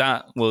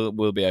 That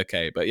will be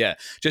okay. But yeah,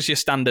 just your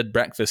standard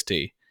breakfast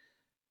tea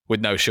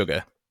with no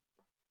sugar.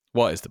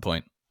 What is the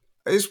point?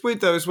 It's weird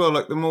though as well.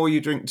 Like the more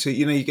you drink tea,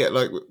 you get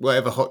like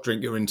whatever hot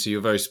drink you're into.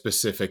 You're very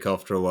specific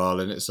after a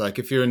while, and it's like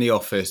if you're in the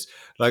office,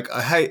 like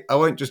I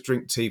won't just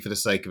drink tea for the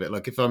sake of it.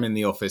 Like if I'm in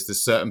the office,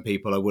 there's certain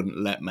people I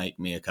wouldn't let make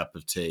me a cup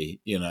of tea,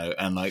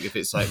 and like if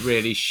it's like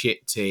really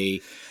shit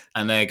tea,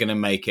 and they're gonna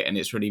make it, and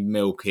it's really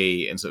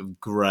milky and sort of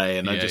grey,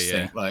 and I just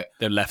think like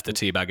they've left the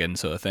tea bag in,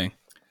 sort of thing.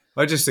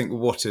 I just think,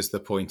 what is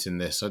the point in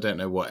this? I don't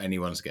know what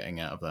anyone's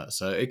getting out of that.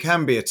 So it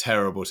can be a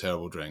terrible,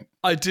 terrible drink.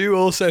 I do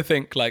also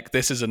think like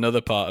this is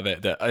another part of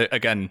it that,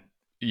 again,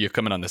 you're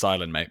coming on this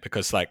island, mate,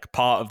 because like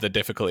part of the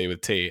difficulty with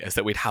tea is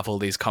that we'd have all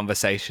these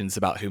conversations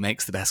about who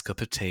makes the best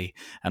cup of tea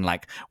and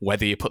like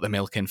whether you put the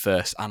milk in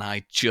first. And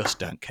I just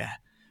don't care.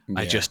 Yeah.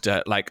 I just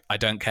I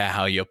don't care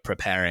how you're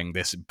preparing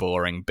this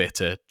boring,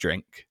 bitter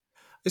drink.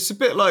 It's a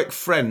bit like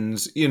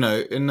Friends, in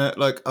that,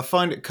 like, I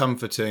find it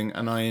comforting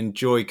and I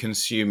enjoy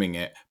consuming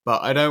it,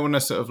 but I don't want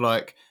to sort of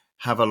like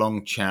have a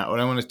long chat, or I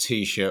don't want a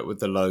T-shirt with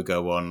the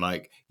logo on,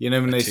 like,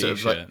 when they sort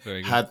of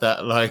like had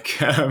that, like,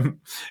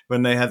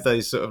 when they had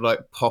those sort of like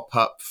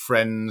pop-up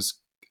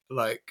Friends,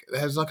 like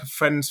there's like a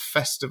Friends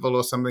festival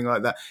or something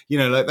like that,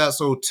 like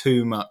that's all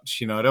too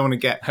much. I don't want to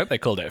get. I hope they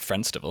called it a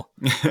Friendstival.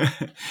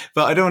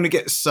 But I don't want to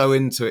get so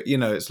into it.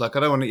 It's like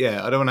I don't want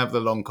to have the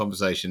long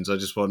conversations. I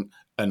just want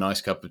a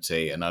nice cup of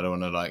tea, and I don't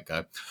want to like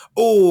go,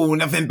 oh,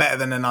 nothing better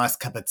than a nice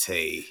cup of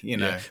tea.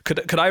 Yeah.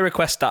 Could I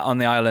request that on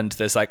the island?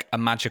 There's like a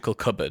magical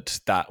cupboard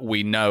that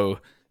we know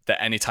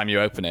that anytime you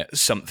open it,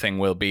 something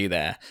will be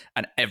there,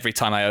 and every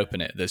time I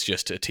open it, there's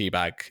just a tea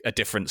bag, a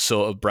different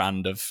sort of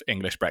brand of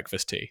English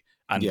breakfast tea.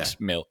 And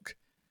milk.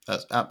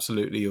 That's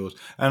absolutely yours.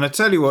 And I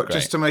tell you what, Great.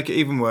 Just to make it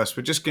even worse,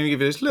 we're just going to give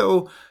you this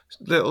little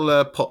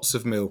pots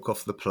of milk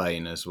off the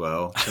plane as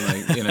well. To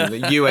make,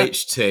 the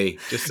UHT.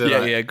 Just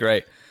to,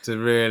 great. To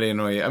really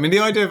annoy you. I mean, the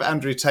idea of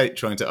Andrew Tate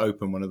trying to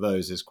open one of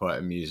those is quite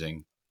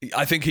amusing.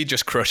 I think he'd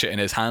just crush it in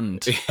his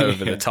hand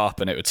over the top,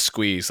 and it would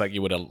squeeze like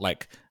you would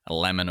like a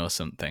lemon or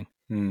something.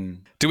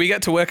 Do we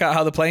get to work out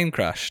how the plane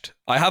crashed?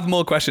 I have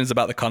more questions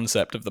about the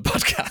concept of the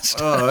podcast.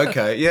 Oh,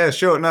 okay. Yeah,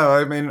 sure. No,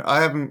 I mean, I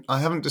haven't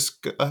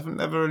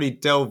never really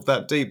delved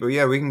that deep, but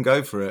yeah, we can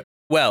go for it.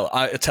 Well,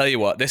 I tell you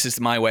what, this is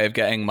my way of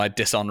getting my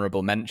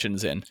dishonorable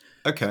mentions in.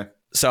 Okay.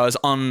 So I was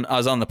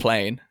on the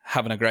plane,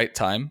 having a great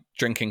time,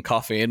 drinking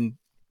coffee and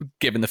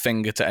giving the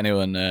finger to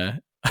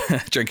anyone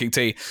drinking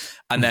tea.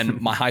 And then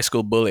my high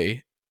school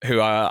bully, who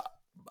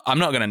I'm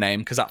not going to name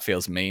because that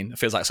feels mean. It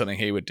feels like something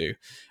he would do.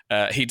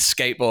 He'd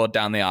skateboard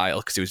down the aisle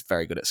because he was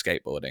very good at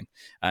skateboarding.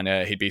 And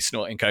he'd be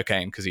snorting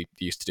cocaine because he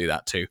used to do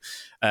that too.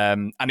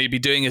 And he'd be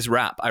doing his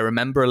rap. I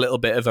remember a little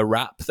bit of a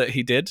rap that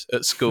he did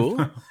at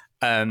school.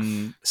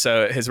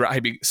 So his rap,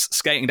 he'd be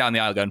skating down the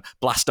aisle going,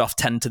 blast off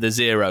 10 to the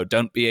 0.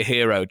 Don't be a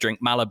hero. Drink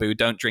Malibu.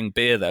 Don't drink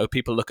beer, though.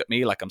 People look at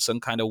me like I'm some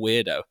kind of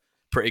weirdo.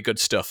 Pretty good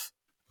stuff.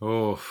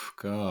 Oh,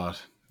 God.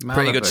 Malibu.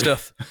 Pretty good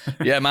stuff.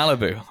 Yeah,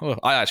 Malibu. Oh,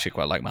 I actually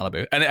quite like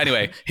Malibu. And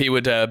anyway, he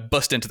would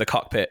bust into the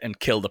cockpit and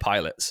kill the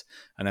pilots,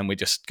 and then we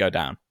just go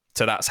down.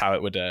 So that's how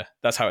it would.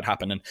 That's how it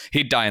happened, and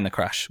he'd die in the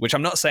crash, which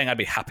I'm not saying I'd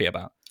be happy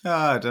about.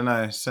 I don't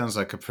know. Sounds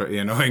like a pretty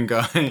annoying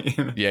guy.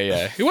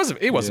 Yeah. He wasn't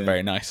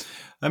very nice.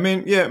 I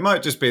mean, yeah, it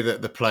might just be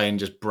that the plane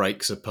just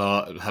breaks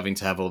apart, having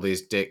to have all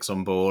these dicks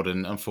on board,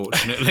 and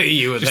unfortunately,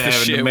 you were just there the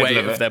sheer in the middle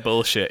weight of it. Their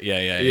bullshit.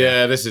 Yeah.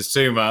 Yeah, this is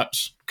too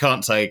much.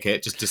 Can't take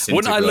it. Just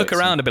disintegrates. Wouldn't I look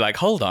around and be like,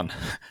 "Hold on,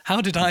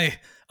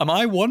 am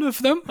I one of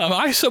them? Am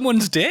I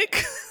someone's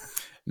dick?"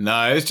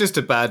 No, it's just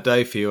a bad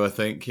day for you, I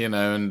think,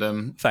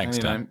 and thanks,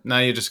 Dan. Now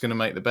you're just going to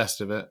make the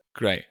best of it.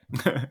 Great.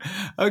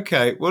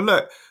 Okay. Well,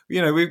 look,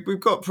 we've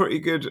got pretty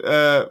good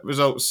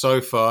results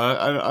so far.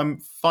 I'm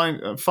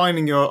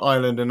finding your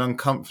island an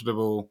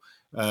uncomfortable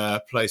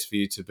place for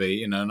you to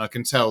be, and I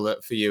can tell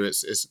that for you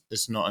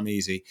it's not an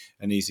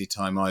easy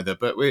time either.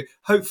 But we're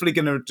hopefully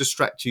going to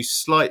distract you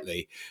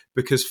slightly,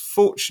 because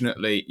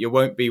fortunately you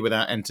won't be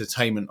without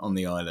entertainment on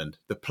the island.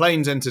 The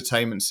plane's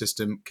entertainment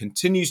system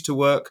continues to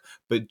work,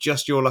 but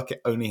just your luck,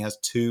 it only has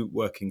 2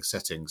 working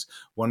settings.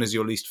 One is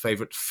your least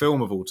favourite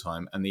film of all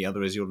time, and the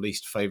other is your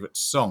least favourite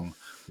song.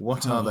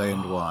 What are they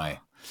and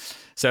why?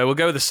 So we'll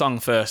go with the song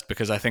first,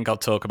 because I think I'll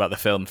talk about the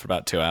film for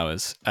about 2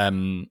 hours.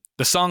 The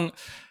song,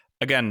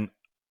 again,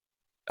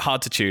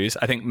 hard to choose.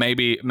 I think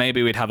maybe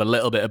we'd have a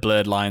little bit of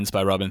Blurred Lines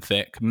by Robin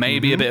Thicke,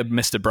 maybe a bit of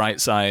Mr.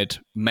 Brightside,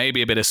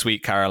 maybe a bit of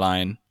Sweet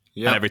Caroline,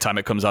 And every time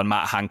it comes on,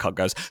 Matt Hancock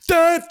goes,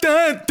 da,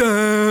 da,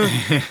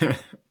 da.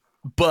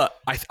 But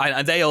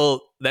they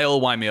all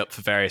wind me up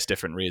for various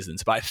different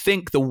reasons. But I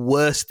think the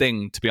worst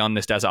thing to be on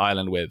this desert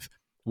island with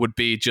would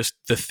be just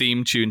the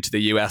theme tune to the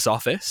US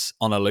Office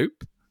on a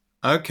loop.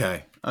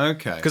 Okay.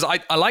 Because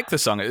I like the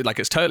song. Like,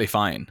 it's totally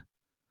fine.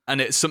 And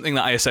it's something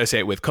that I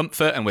associate with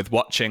comfort and with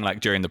watching, like,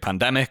 during the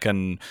pandemic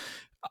and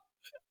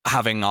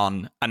having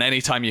on. And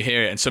anytime you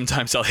hear it, and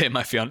sometimes I'll hear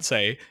my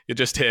fiance, you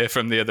just hear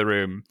from the other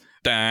room,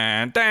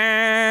 Dan,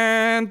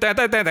 dan, dan,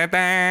 dan, dan, dan,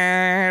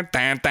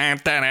 dan,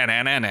 dan,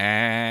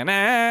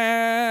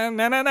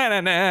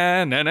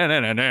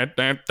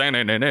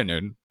 dan,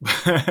 dan,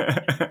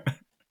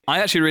 I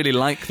actually really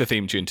like the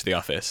theme tune to The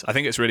Office. I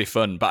think it's really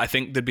fun, but I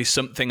think there'd be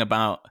something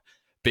about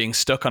being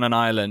stuck on an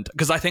island,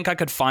 because I think I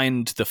could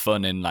find the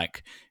fun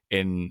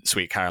in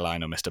Sweet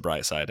Caroline or Mr.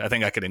 Brightside. I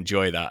think I could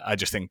enjoy that. I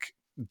just think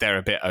they're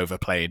a bit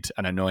overplayed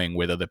and annoying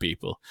with other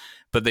people.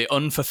 But the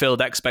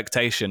unfulfilled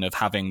expectation of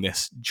having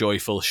this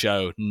joyful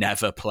show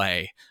never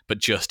play, but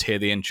just hear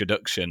the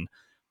introduction,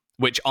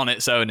 which on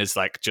its own is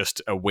like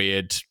just a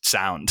weird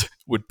sound,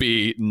 would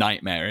be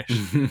nightmarish.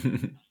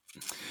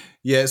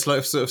 Yeah, it's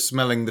like sort of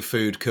smelling the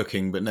food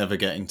cooking but never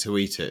getting to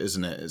eat it,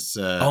 isn't it? It's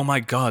oh my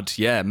God,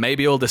 yeah.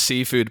 Maybe all the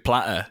seafood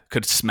platter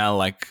could smell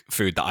like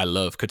food that I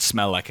love, could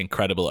smell like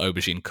incredible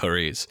aubergine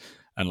curries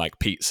and like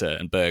pizza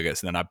and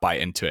burgers, and then I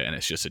bite into it and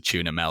it's just a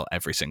tuna melt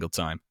every single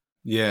time.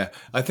 Yeah,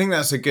 I think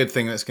that's a good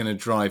thing that's going to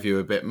drive you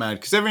a bit mad,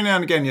 because every now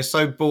and again you're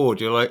so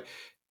bored, you're like,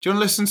 do you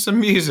want to listen to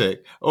some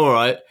music? All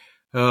right.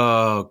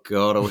 Oh,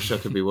 God, I wish I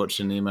could be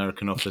watching The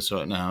American Office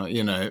right now,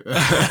 you know.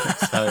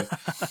 So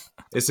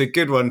it's a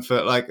good one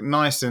for like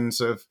nice and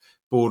sort of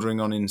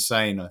bordering on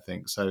insane, I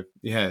think. So,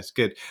 yeah, it's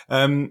good.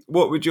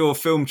 What would your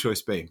film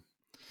choice be?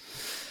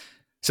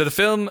 So the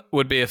film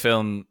would be a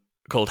film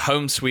called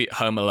Home Sweet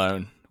Home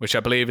Alone, which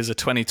I believe is a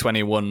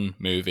 2021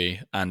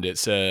 movie. And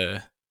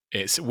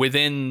it's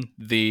within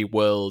the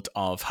world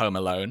of Home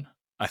Alone.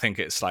 I think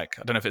it's like,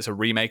 I don't know if it's a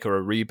remake or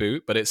a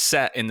reboot, but it's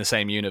set in the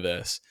same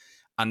universe.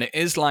 And it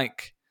is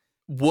like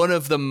one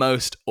of the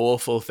most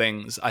awful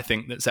things I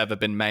think that's ever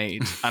been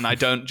made. And I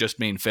don't just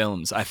mean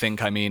films. I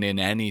mean in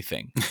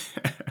anything.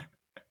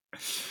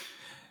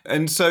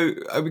 And so,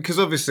 because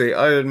obviously,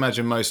 I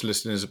imagine most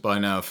listeners by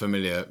now are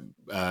familiar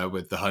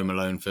with the Home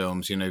Alone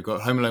films. You know, you've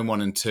got Home Alone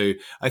 1 and 2.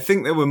 I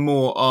think there were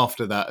more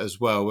after that as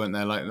well, weren't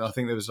there? Like, I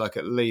think there was like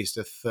at least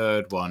a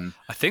third one.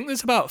 I think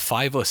there's about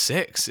 5 or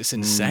 6. It's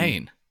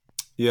insane.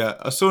 Yeah,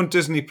 I saw on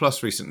Disney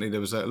Plus recently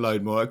there was a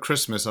load more. At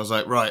Christmas, I was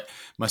like, right,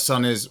 my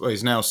son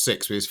he's now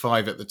 6, but he's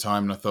 5 at the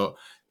time. And I thought,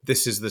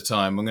 this is the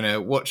time. I'm going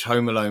to watch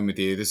Home Alone with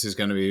you. This is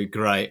going to be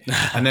great.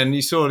 And then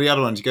you saw the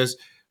other ones. He goes,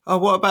 oh,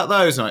 what about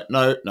those? I'm like,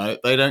 no,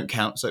 they don't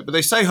count. So, but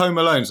they say Home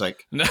Alone. It's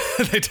like, no,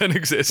 they don't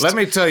exist. Let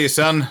me tell you,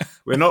 son,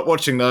 we're not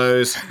watching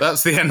those.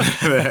 That's the end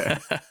of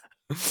it.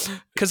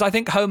 Because I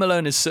think Home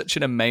Alone is such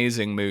an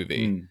amazing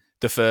movie.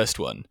 The first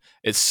one.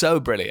 It's so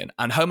brilliant.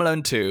 And Home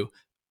Alone 2,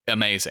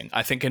 amazing.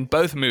 I think in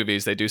both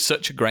movies they do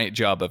such a great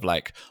job of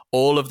like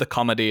all of the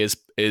comedy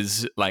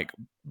is like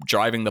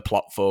driving the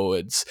plot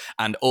forwards,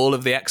 and all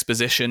of the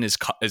exposition is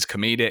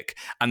comedic,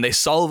 and they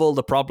solve all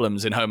the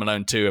problems in Home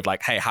Alone 2 of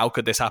like, hey, how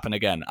could this happen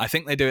again? I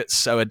think they do it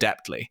so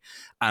adeptly,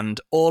 and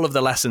all of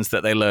the lessons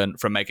that they learned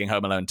from making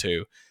Home Alone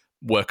 2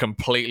 were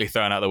completely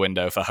thrown out the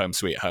window for Home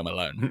Sweet Home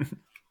Alone.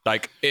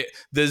 Like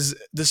there's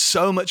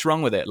so much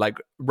wrong with it. Like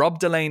Rob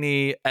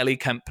Delaney, Ellie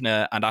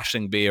Kempner, and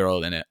Aisling Bea are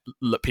all in it.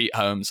 Pete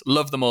Holmes,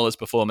 love them all as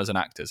performers and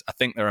actors. I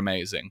think they're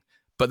amazing,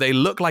 but they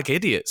look like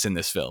idiots in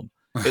this film.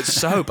 It's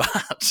so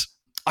bad.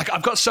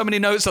 I've got so many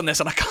notes on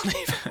this, and I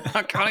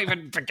can't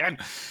even begin.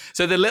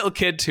 So the little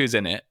kid who's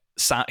in it,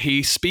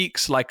 he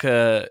speaks like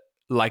a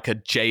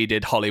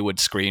jaded Hollywood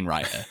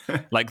screenwriter.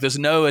 Like there's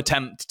no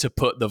attempt to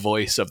put the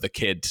voice of the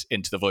kid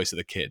into the voice of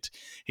the kid.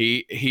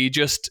 He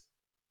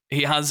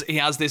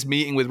has this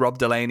meeting with Rob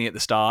Delaney at the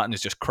start and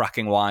is just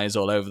cracking wise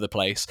all over the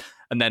place.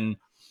 And then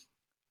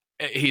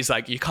he's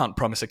like, you can't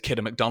promise a kid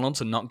a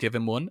McDonald's and not give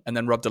him one. And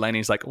then Rob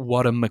Delaney's like,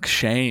 what a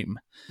McShame.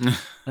 And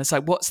it's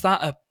like, what's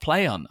that a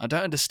play on? I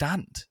don't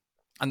understand.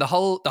 And the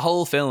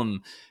whole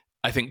film,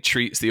 I think,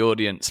 treats the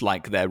audience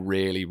like they're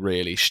really,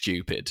 really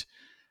stupid.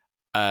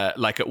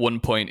 Like at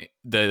one point,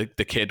 the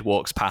kid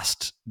walks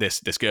past this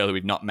girl who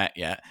we've not met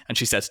yet, and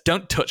she says,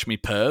 don't touch me,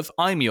 perv.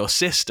 I'm your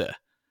sister.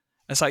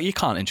 It's like, you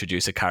can't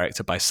introduce a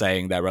character by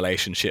saying their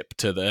relationship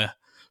to the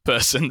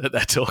person that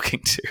they're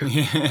talking to.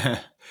 Yeah.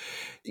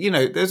 You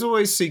know, there's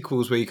always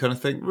sequels where you kind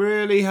of think,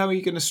 really, how are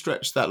you going to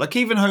stretch that? Like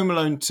even Home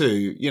Alone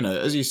 2, you know,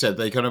 as you said,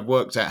 they kind of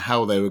worked out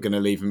how they were going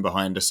to leave him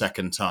behind a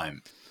second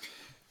time.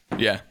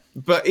 Yeah.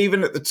 But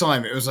even at the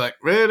time, it was like,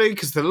 really?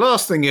 Because the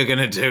last thing you're going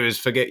to do is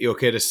forget your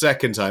kid a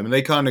second time. And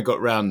they kind of got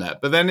around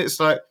that. But then it's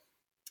like,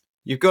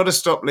 you've got to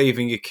stop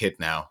leaving your kid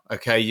now.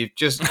 Okay. You've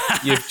just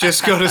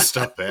got to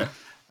stop it.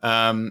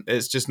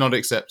 It's just not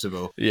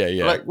acceptable. Yeah,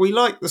 yeah. Like, we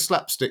like the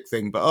slapstick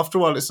thing, but after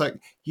a while, it's like,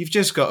 you've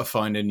just got to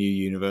find a new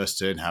universe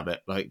to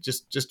inhabit. Like,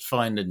 just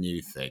find a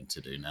new thing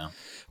to do now.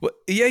 Well,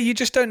 yeah, you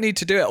just don't need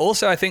to do it.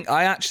 Also,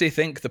 I actually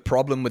think the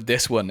problem with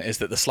this one is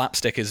that the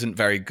slapstick isn't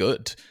very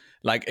good.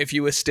 Like, if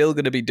you were still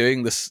going to be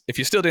doing this, if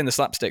you're still doing the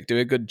slapstick, do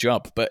a good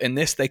job. But in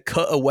this, they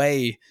cut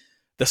away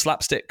the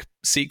slapstick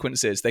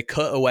sequences. They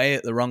cut away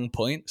at the wrong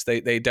points.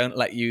 They don't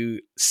let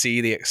you see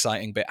the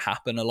exciting bit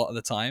happen a lot of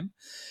the time.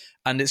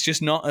 And it's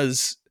just not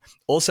as...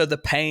 Also, the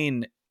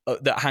pain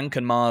that Hank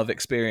and Marv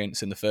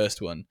experience in the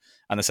first one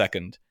and the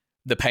second,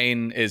 the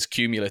pain is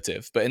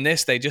cumulative. But in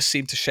this, they just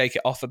seem to shake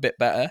it off a bit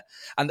better.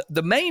 And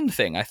the main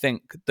thing I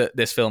think that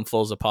this film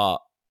falls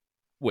apart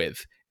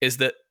with is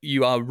that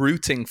you are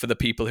rooting for the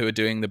people who are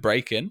doing the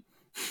break-in.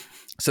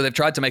 So they've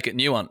tried to make it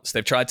nuanced.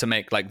 They've tried to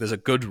make, like, there's a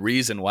good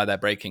reason why they're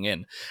breaking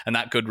in. And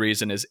that good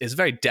reason is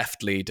very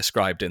deftly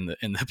described in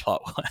the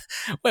plot,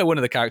 where one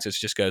of the characters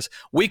just goes,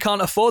 "We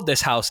can't afford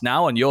this house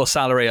now on your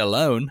salary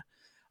alone."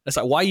 It's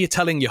like, why are you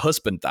telling your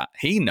husband that?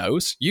 He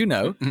knows, you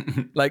know.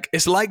 Like,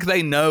 it's like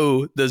they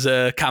know there's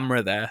a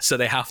camera there, so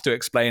they have to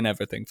explain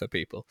everything for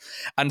people.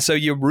 And so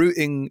you're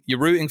rooting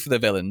for the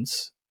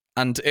villains.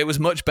 And it was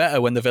much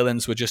better when the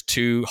villains were just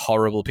two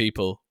horrible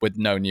people with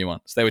no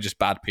nuance. They were just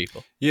bad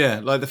people.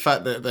 Yeah, like the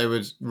fact that they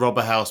would rob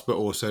a house but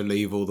also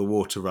leave all the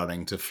water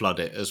running to flood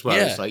it as well.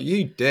 Yeah. It's like,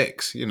 you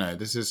dicks,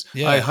 this is...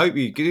 Yeah. I hope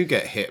you do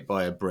get hit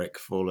by a brick,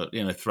 thrown by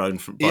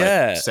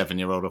a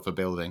 7-year-old off a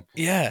building.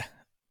 Yeah.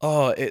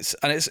 Oh, it's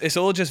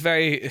all just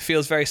it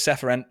feels very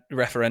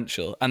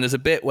referential. And there's a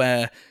bit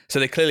where,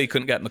 so they clearly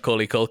couldn't get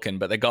Macaulay Culkin,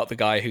 but they got the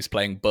guy who's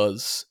playing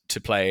Buzz to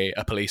play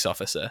a police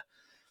officer.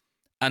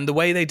 And the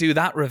way they do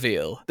that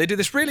reveal, they do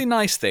this really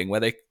nice thing where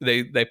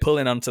they pull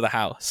in onto the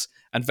house,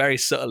 and very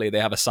subtly they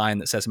have a sign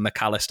that says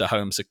McAllister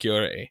Home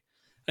Security.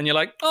 And you're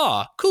like,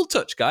 cool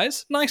touch,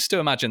 guys. Nice to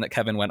imagine that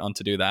Kevin went on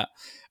to do that.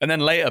 And then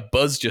later,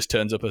 Buzz just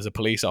turns up as a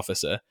police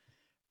officer.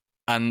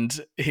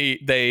 And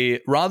they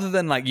rather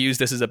than like use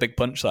this as a big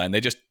punchline,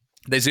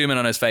 they zoom in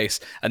on his face,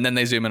 and then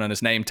they zoom in on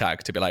his name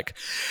tag to be like,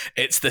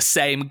 it's the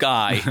same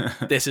guy.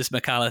 This is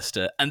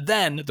McAllister. And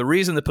then the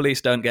reason the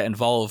police don't get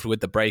involved with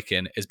the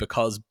break-in is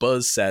because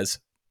Buzz says,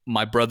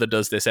 my brother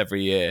does this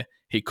every year.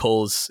 He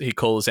calls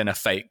in a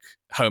fake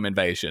home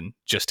invasion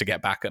just to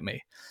get back at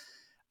me.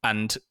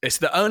 And it's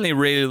the only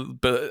real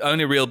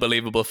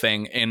believable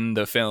thing in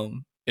the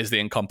film is the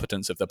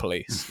incompetence of the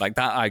police. Like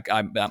that,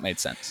 that made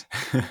sense.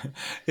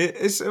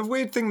 It's a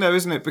weird thing though,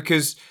 isn't it?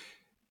 Because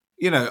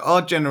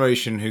our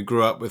generation who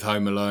grew up with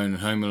Home Alone and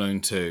Home Alone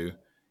 2,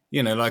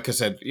 like I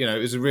said, it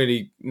was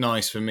really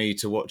nice for me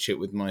to watch it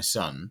with my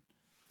son.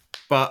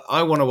 But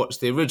I want to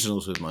watch the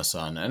originals with my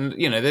son. And,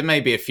 there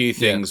may be a few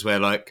things where,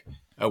 like,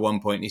 at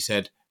one point he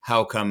said,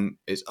 how come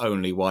it's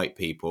only white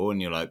people?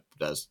 And you're like,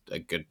 that's a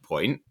good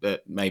point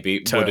that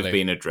maybe would have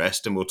been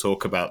addressed, and we'll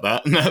talk about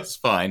that, and that's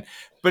fine.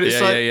 But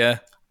it's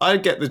I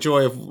get the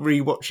joy of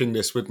rewatching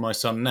this with my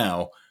son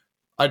now.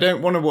 I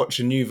don't want to watch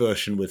a new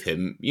version with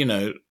him,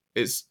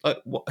 It's like,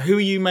 who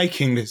are you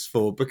making this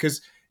for?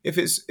 Because if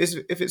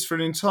it's for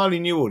an entirely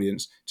new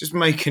audience, just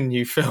make a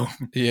new film.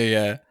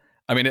 Yeah.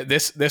 I mean,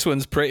 this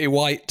one's pretty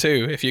white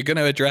too. If you're going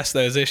to address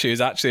those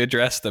issues, actually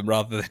address them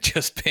rather than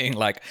just being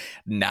like,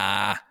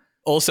 nah.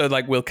 Also,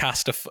 like, we'll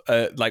cast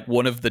like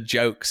one of the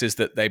jokes is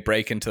that they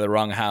break into the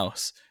wrong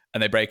house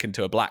and they break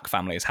into a black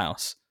family's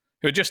house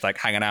who are just like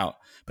hanging out.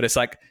 But it's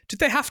like, did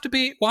they have to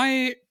be?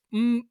 Why?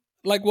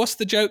 Like, what's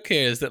the joke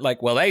here? Is that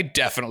like, well, they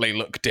definitely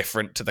look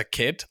different to the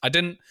kid.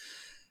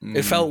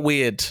 It felt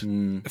weird.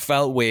 It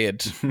felt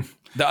weird.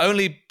 The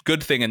only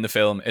good thing in the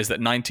film is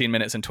that 19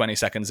 minutes and 20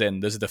 seconds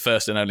in, this is the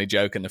first and only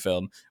joke in the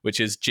film, which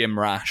is Jim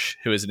Rash,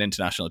 who is an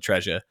international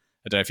treasure.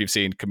 I don't know if you've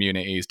seen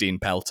Community. He's Dean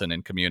Pelton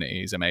in Community.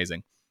 He's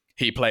amazing.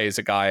 He plays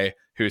a guy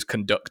who's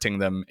conducting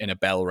them in a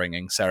bell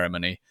ringing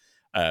ceremony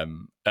at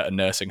a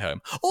nursing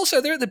home.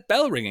 Also, they're at the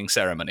bell ringing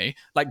ceremony,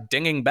 like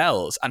dinging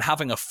bells and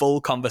having a full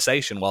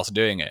conversation whilst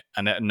doing it,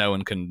 and no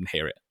one can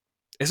hear it.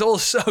 It's all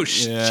so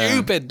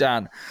stupid,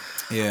 Dan.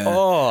 Yeah.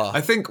 Oh. I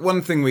think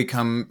one thing we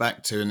come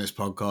back to in this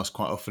podcast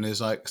quite often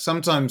is like,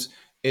 sometimes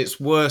it's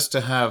worse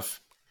to have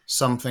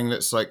something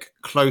that's like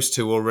close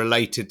to or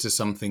related to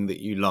something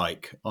that you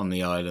like on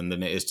the island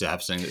than it is to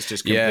have something that's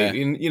just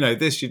completely,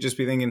 this you'd just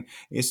be thinking,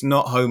 it's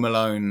not Home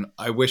Alone.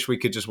 I wish we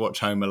could just watch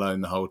Home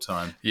Alone the whole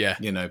time. Yeah.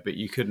 But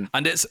you couldn't.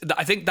 And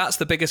I think that's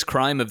the biggest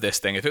crime of this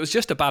thing. If it was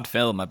just a bad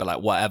film, I'd be like,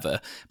 whatever.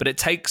 But it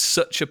takes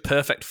such a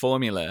perfect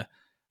formula,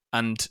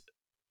 and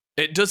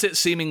it does it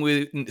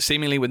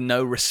seemingly with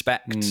no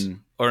respect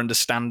or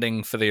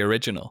understanding for the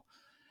original.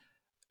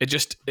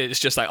 It's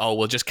just like, oh,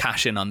 we'll just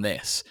cash in on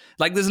this.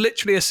 Like, there's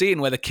literally a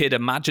scene where the kid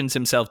imagines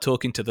himself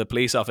talking to the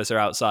police officer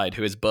outside,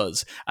 who is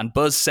Buzz, and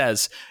Buzz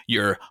says,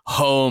 "You're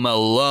home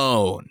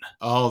alone."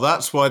 Oh,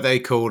 that's why they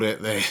called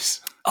it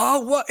this.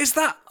 Oh, what is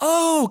that?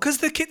 Oh, because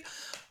the kid...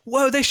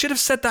 Whoa, they should have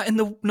said that in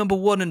the number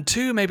 1 and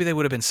 2. Maybe they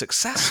would have been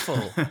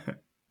successful.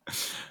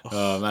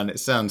 Oh man, it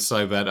sounds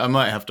so bad. I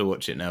might have to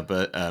watch it now,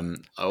 but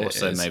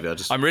also maybe I'll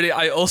just.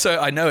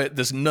 I know it.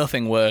 There's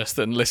nothing worse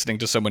than listening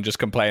to someone just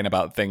complain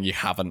about a thing you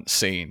haven't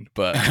seen,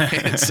 but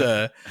it's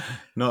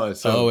not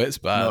at all. Oh, it's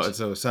bad. Not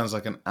at all. It sounds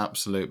like an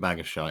absolute bag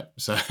of shite.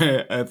 So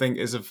I think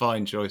it's a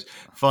fine choice.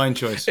 Fine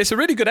choice. It's a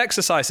really good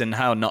exercise in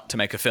how not to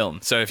make a film.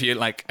 So if you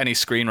like any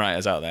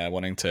screenwriters out there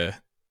wanting to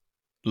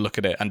look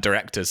at it, and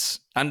directors,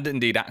 and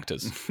indeed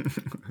actors.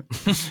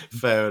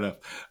 Fair enough.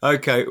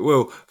 Okay,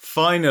 well,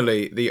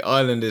 finally, the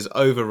island is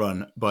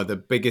overrun by the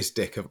biggest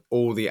dick of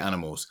all the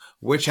animals.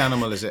 Which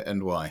animal is it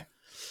and why?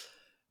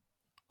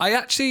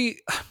 I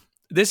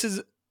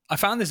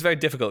found this very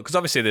difficult because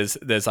obviously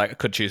there's like I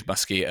could choose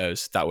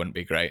mosquitoes. That wouldn't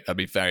be great. That'd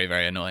be very,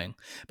 very annoying.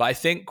 But I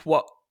think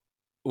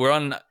we're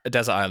on a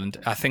desert island.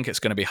 I think it's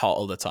going to be hot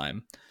all the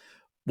time.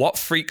 What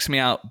freaks me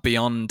out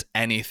beyond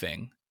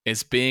anything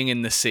is being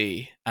in the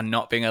sea and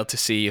not being able to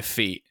see your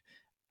feet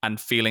and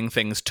feeling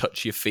things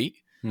touch your feet.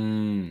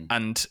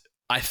 And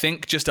I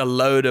think just a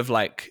load of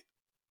like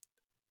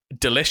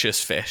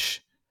delicious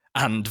fish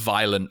and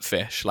violent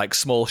fish, like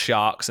small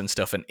sharks and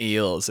stuff and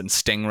eels and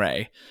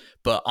stingray,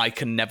 but I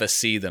can never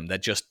see them. They're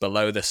just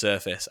below the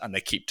surface and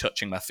they keep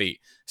touching my feet.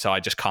 So I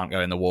just can't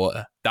go in the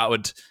water. That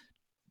would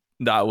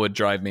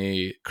drive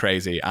me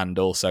crazy, and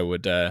also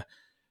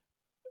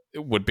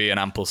would be an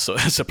ample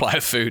supply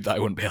of food that I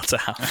wouldn't be able to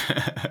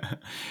have.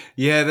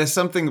 Yeah, there's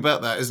something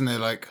about that, isn't there?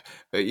 Like,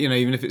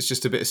 even if it's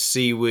just a bit of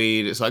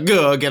seaweed, it's like,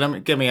 oh,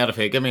 get me out of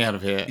here, get me out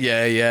of here.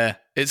 Yeah.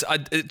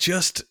 It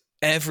just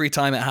every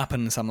time it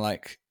happens, I'm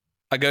like,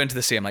 I go into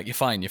the sea, I'm like, you're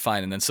fine,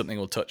 and then something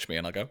will touch me,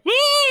 and I go,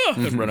 ah!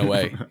 And run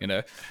away,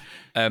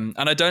 And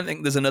I don't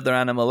think there's another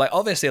animal. Like,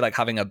 obviously, like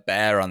having a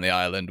bear on the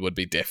island would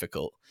be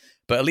difficult,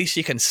 but at least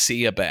you can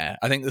see a bear.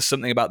 I think there's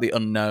something about the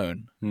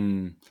unknown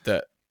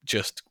that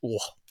just. Oh.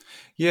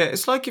 Yeah,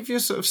 it's like if you're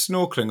sort of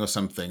snorkeling or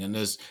something and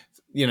there's,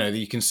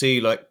 you can see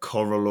like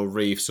coral or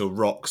reefs or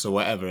rocks or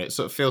whatever. It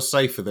sort of feels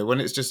safer there. When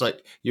it's just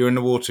like you're in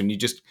the water and you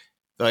just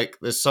like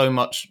there's so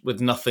much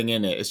with nothing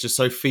in it. It's just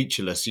so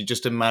featureless. You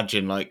just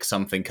imagine like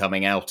something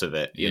coming out of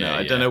it.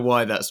 I don't know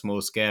why that's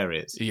more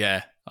scary.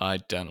 Yeah, I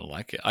don't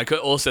like it. There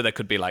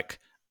could be like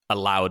a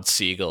loud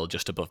seagull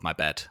just above my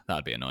bed.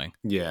 That'd be annoying.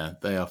 Yeah,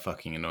 they are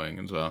fucking annoying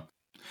as well.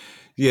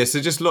 Yeah,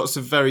 so just lots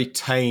of very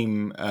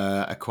tame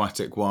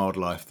aquatic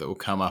wildlife that will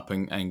come up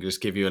and just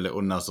give you a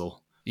little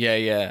nuzzle.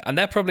 Yeah. And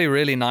they're probably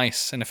really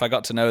nice. And if I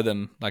got to know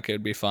them, like it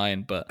would be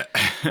fine. But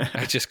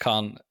I just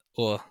can't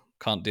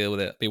deal with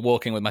it. Be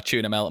walking with my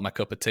tuna melt and my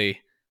cup of tea,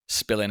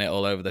 spilling it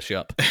all over the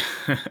shop.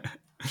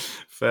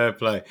 Fair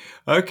play.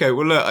 Okay,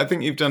 well, look, I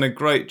think you've done a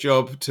great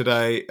job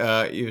today.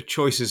 Your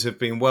choices have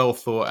been well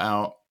thought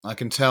out. I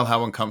can tell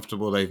how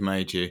uncomfortable they've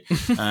made you,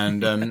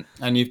 and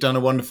you've done a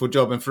wonderful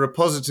job. And for a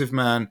positive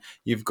man,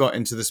 you've got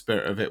into the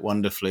spirit of it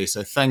wonderfully.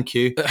 So thank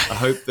you. I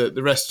hope that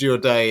the rest of your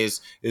day is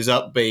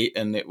upbeat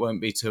and it won't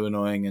be too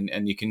annoying,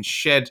 and you can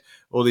shed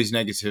all these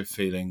negative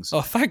feelings.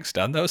 Oh, thanks,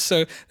 Dan. That was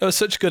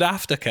such good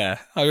aftercare.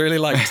 I really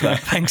liked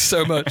that. Thanks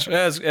so much.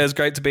 It was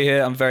great to be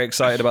here. I'm very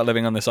excited about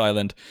living on this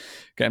island,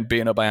 getting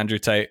beaten up by Andrew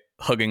Tate,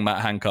 hugging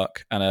Matt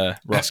Hancock and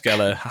Ross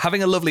Geller,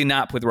 having a lovely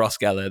nap with Ross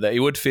Geller that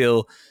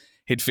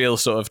he'd feel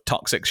sort of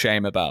toxic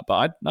shame about,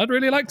 but I'd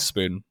really like to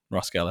spoon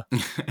Ross Geller.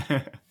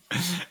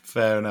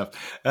 Fair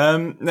enough.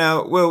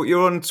 Now, Will,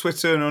 you're on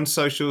Twitter and on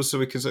socials, so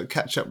we can sort of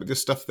catch up with your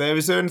stuff there.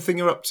 Is there anything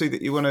you're up to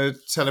that you want to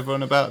tell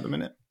everyone about at the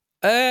minute?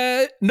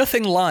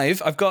 Nothing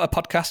live. I've got a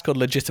podcast called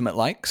Legitimate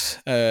Likes,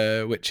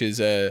 which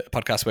is a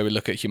podcast where we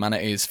look at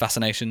humanity's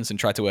fascinations and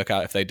try to work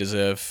out if they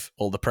deserve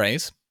all the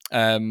praise.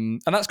 And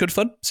that's good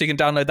fun. So you can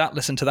download that,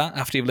 listen to that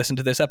after you've listened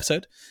to this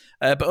episode.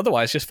 But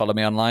otherwise, just follow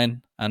me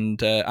online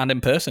and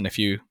in person if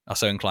you are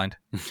so inclined.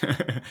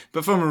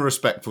 But from a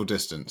respectful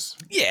distance.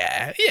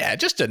 Yeah,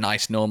 just a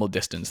nice normal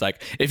distance.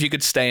 Like if you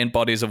could stay in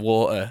bodies of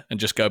water and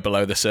just go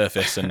below the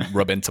surface and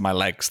rub into my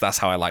legs, that's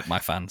how I like my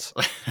fans.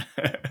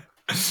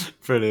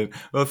 Brilliant.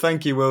 Well,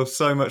 thank you, Will,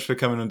 so much for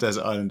coming on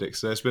Desert Island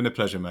Dixon. It's been a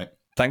pleasure, mate.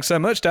 Thanks so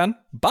much, Dan.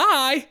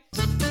 Bye.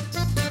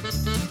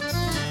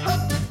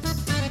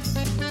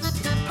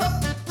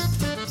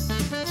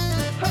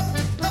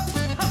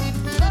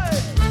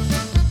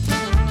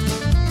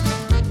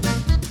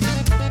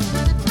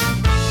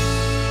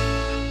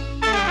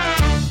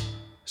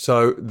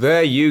 So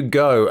there you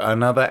go,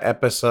 another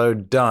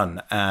episode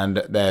done,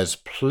 and there's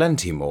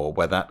plenty more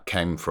where that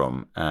came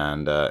from.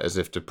 And as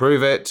if to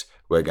prove it,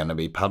 we're going to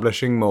be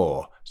publishing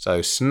more.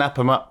 So snap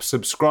them up,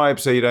 subscribe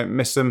so you don't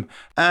miss them.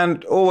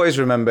 And always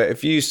remember,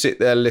 if you sit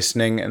there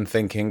listening and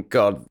thinking,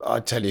 God,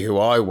 I tell you who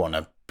I want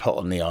to put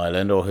on the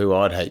island or who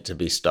I'd hate to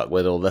be stuck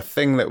with, or the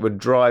thing that would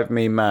drive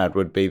me mad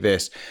would be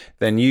this,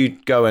 then you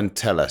go and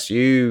tell us.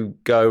 You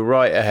go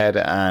right ahead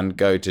and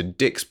go to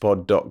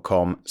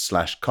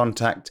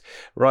dixpod.com/contact.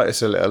 Write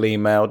us a little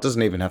email. It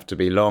doesn't even have to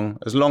be long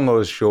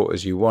or as short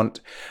as you want.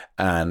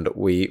 And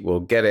we will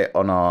get it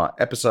on our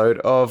episode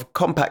of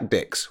Compact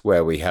Dicks,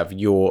 where we have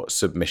your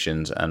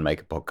submissions and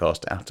make a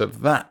podcast out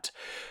of that.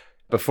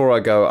 Before I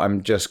go,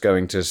 I'm just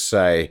going to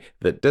say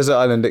that Desert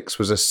Island Dicks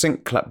was a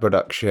Sync Clap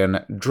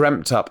production,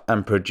 dreamt up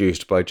and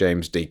produced by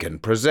James Deacon,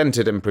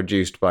 presented and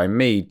produced by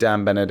me,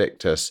 Dan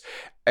Benedictus,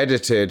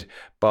 edited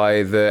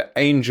by the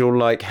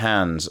angel-like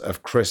hands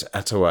of Chris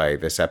Attaway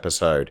this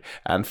episode.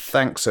 And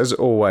thanks, as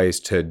always,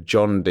 to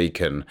John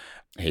Deacon.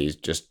 He's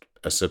just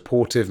a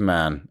supportive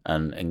man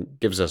and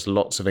gives us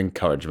lots of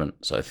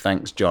encouragement. So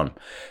thanks, John.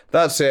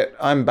 That's it.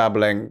 I'm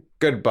babbling.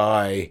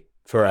 Goodbye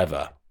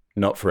forever.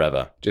 Not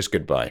forever, just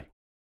goodbye.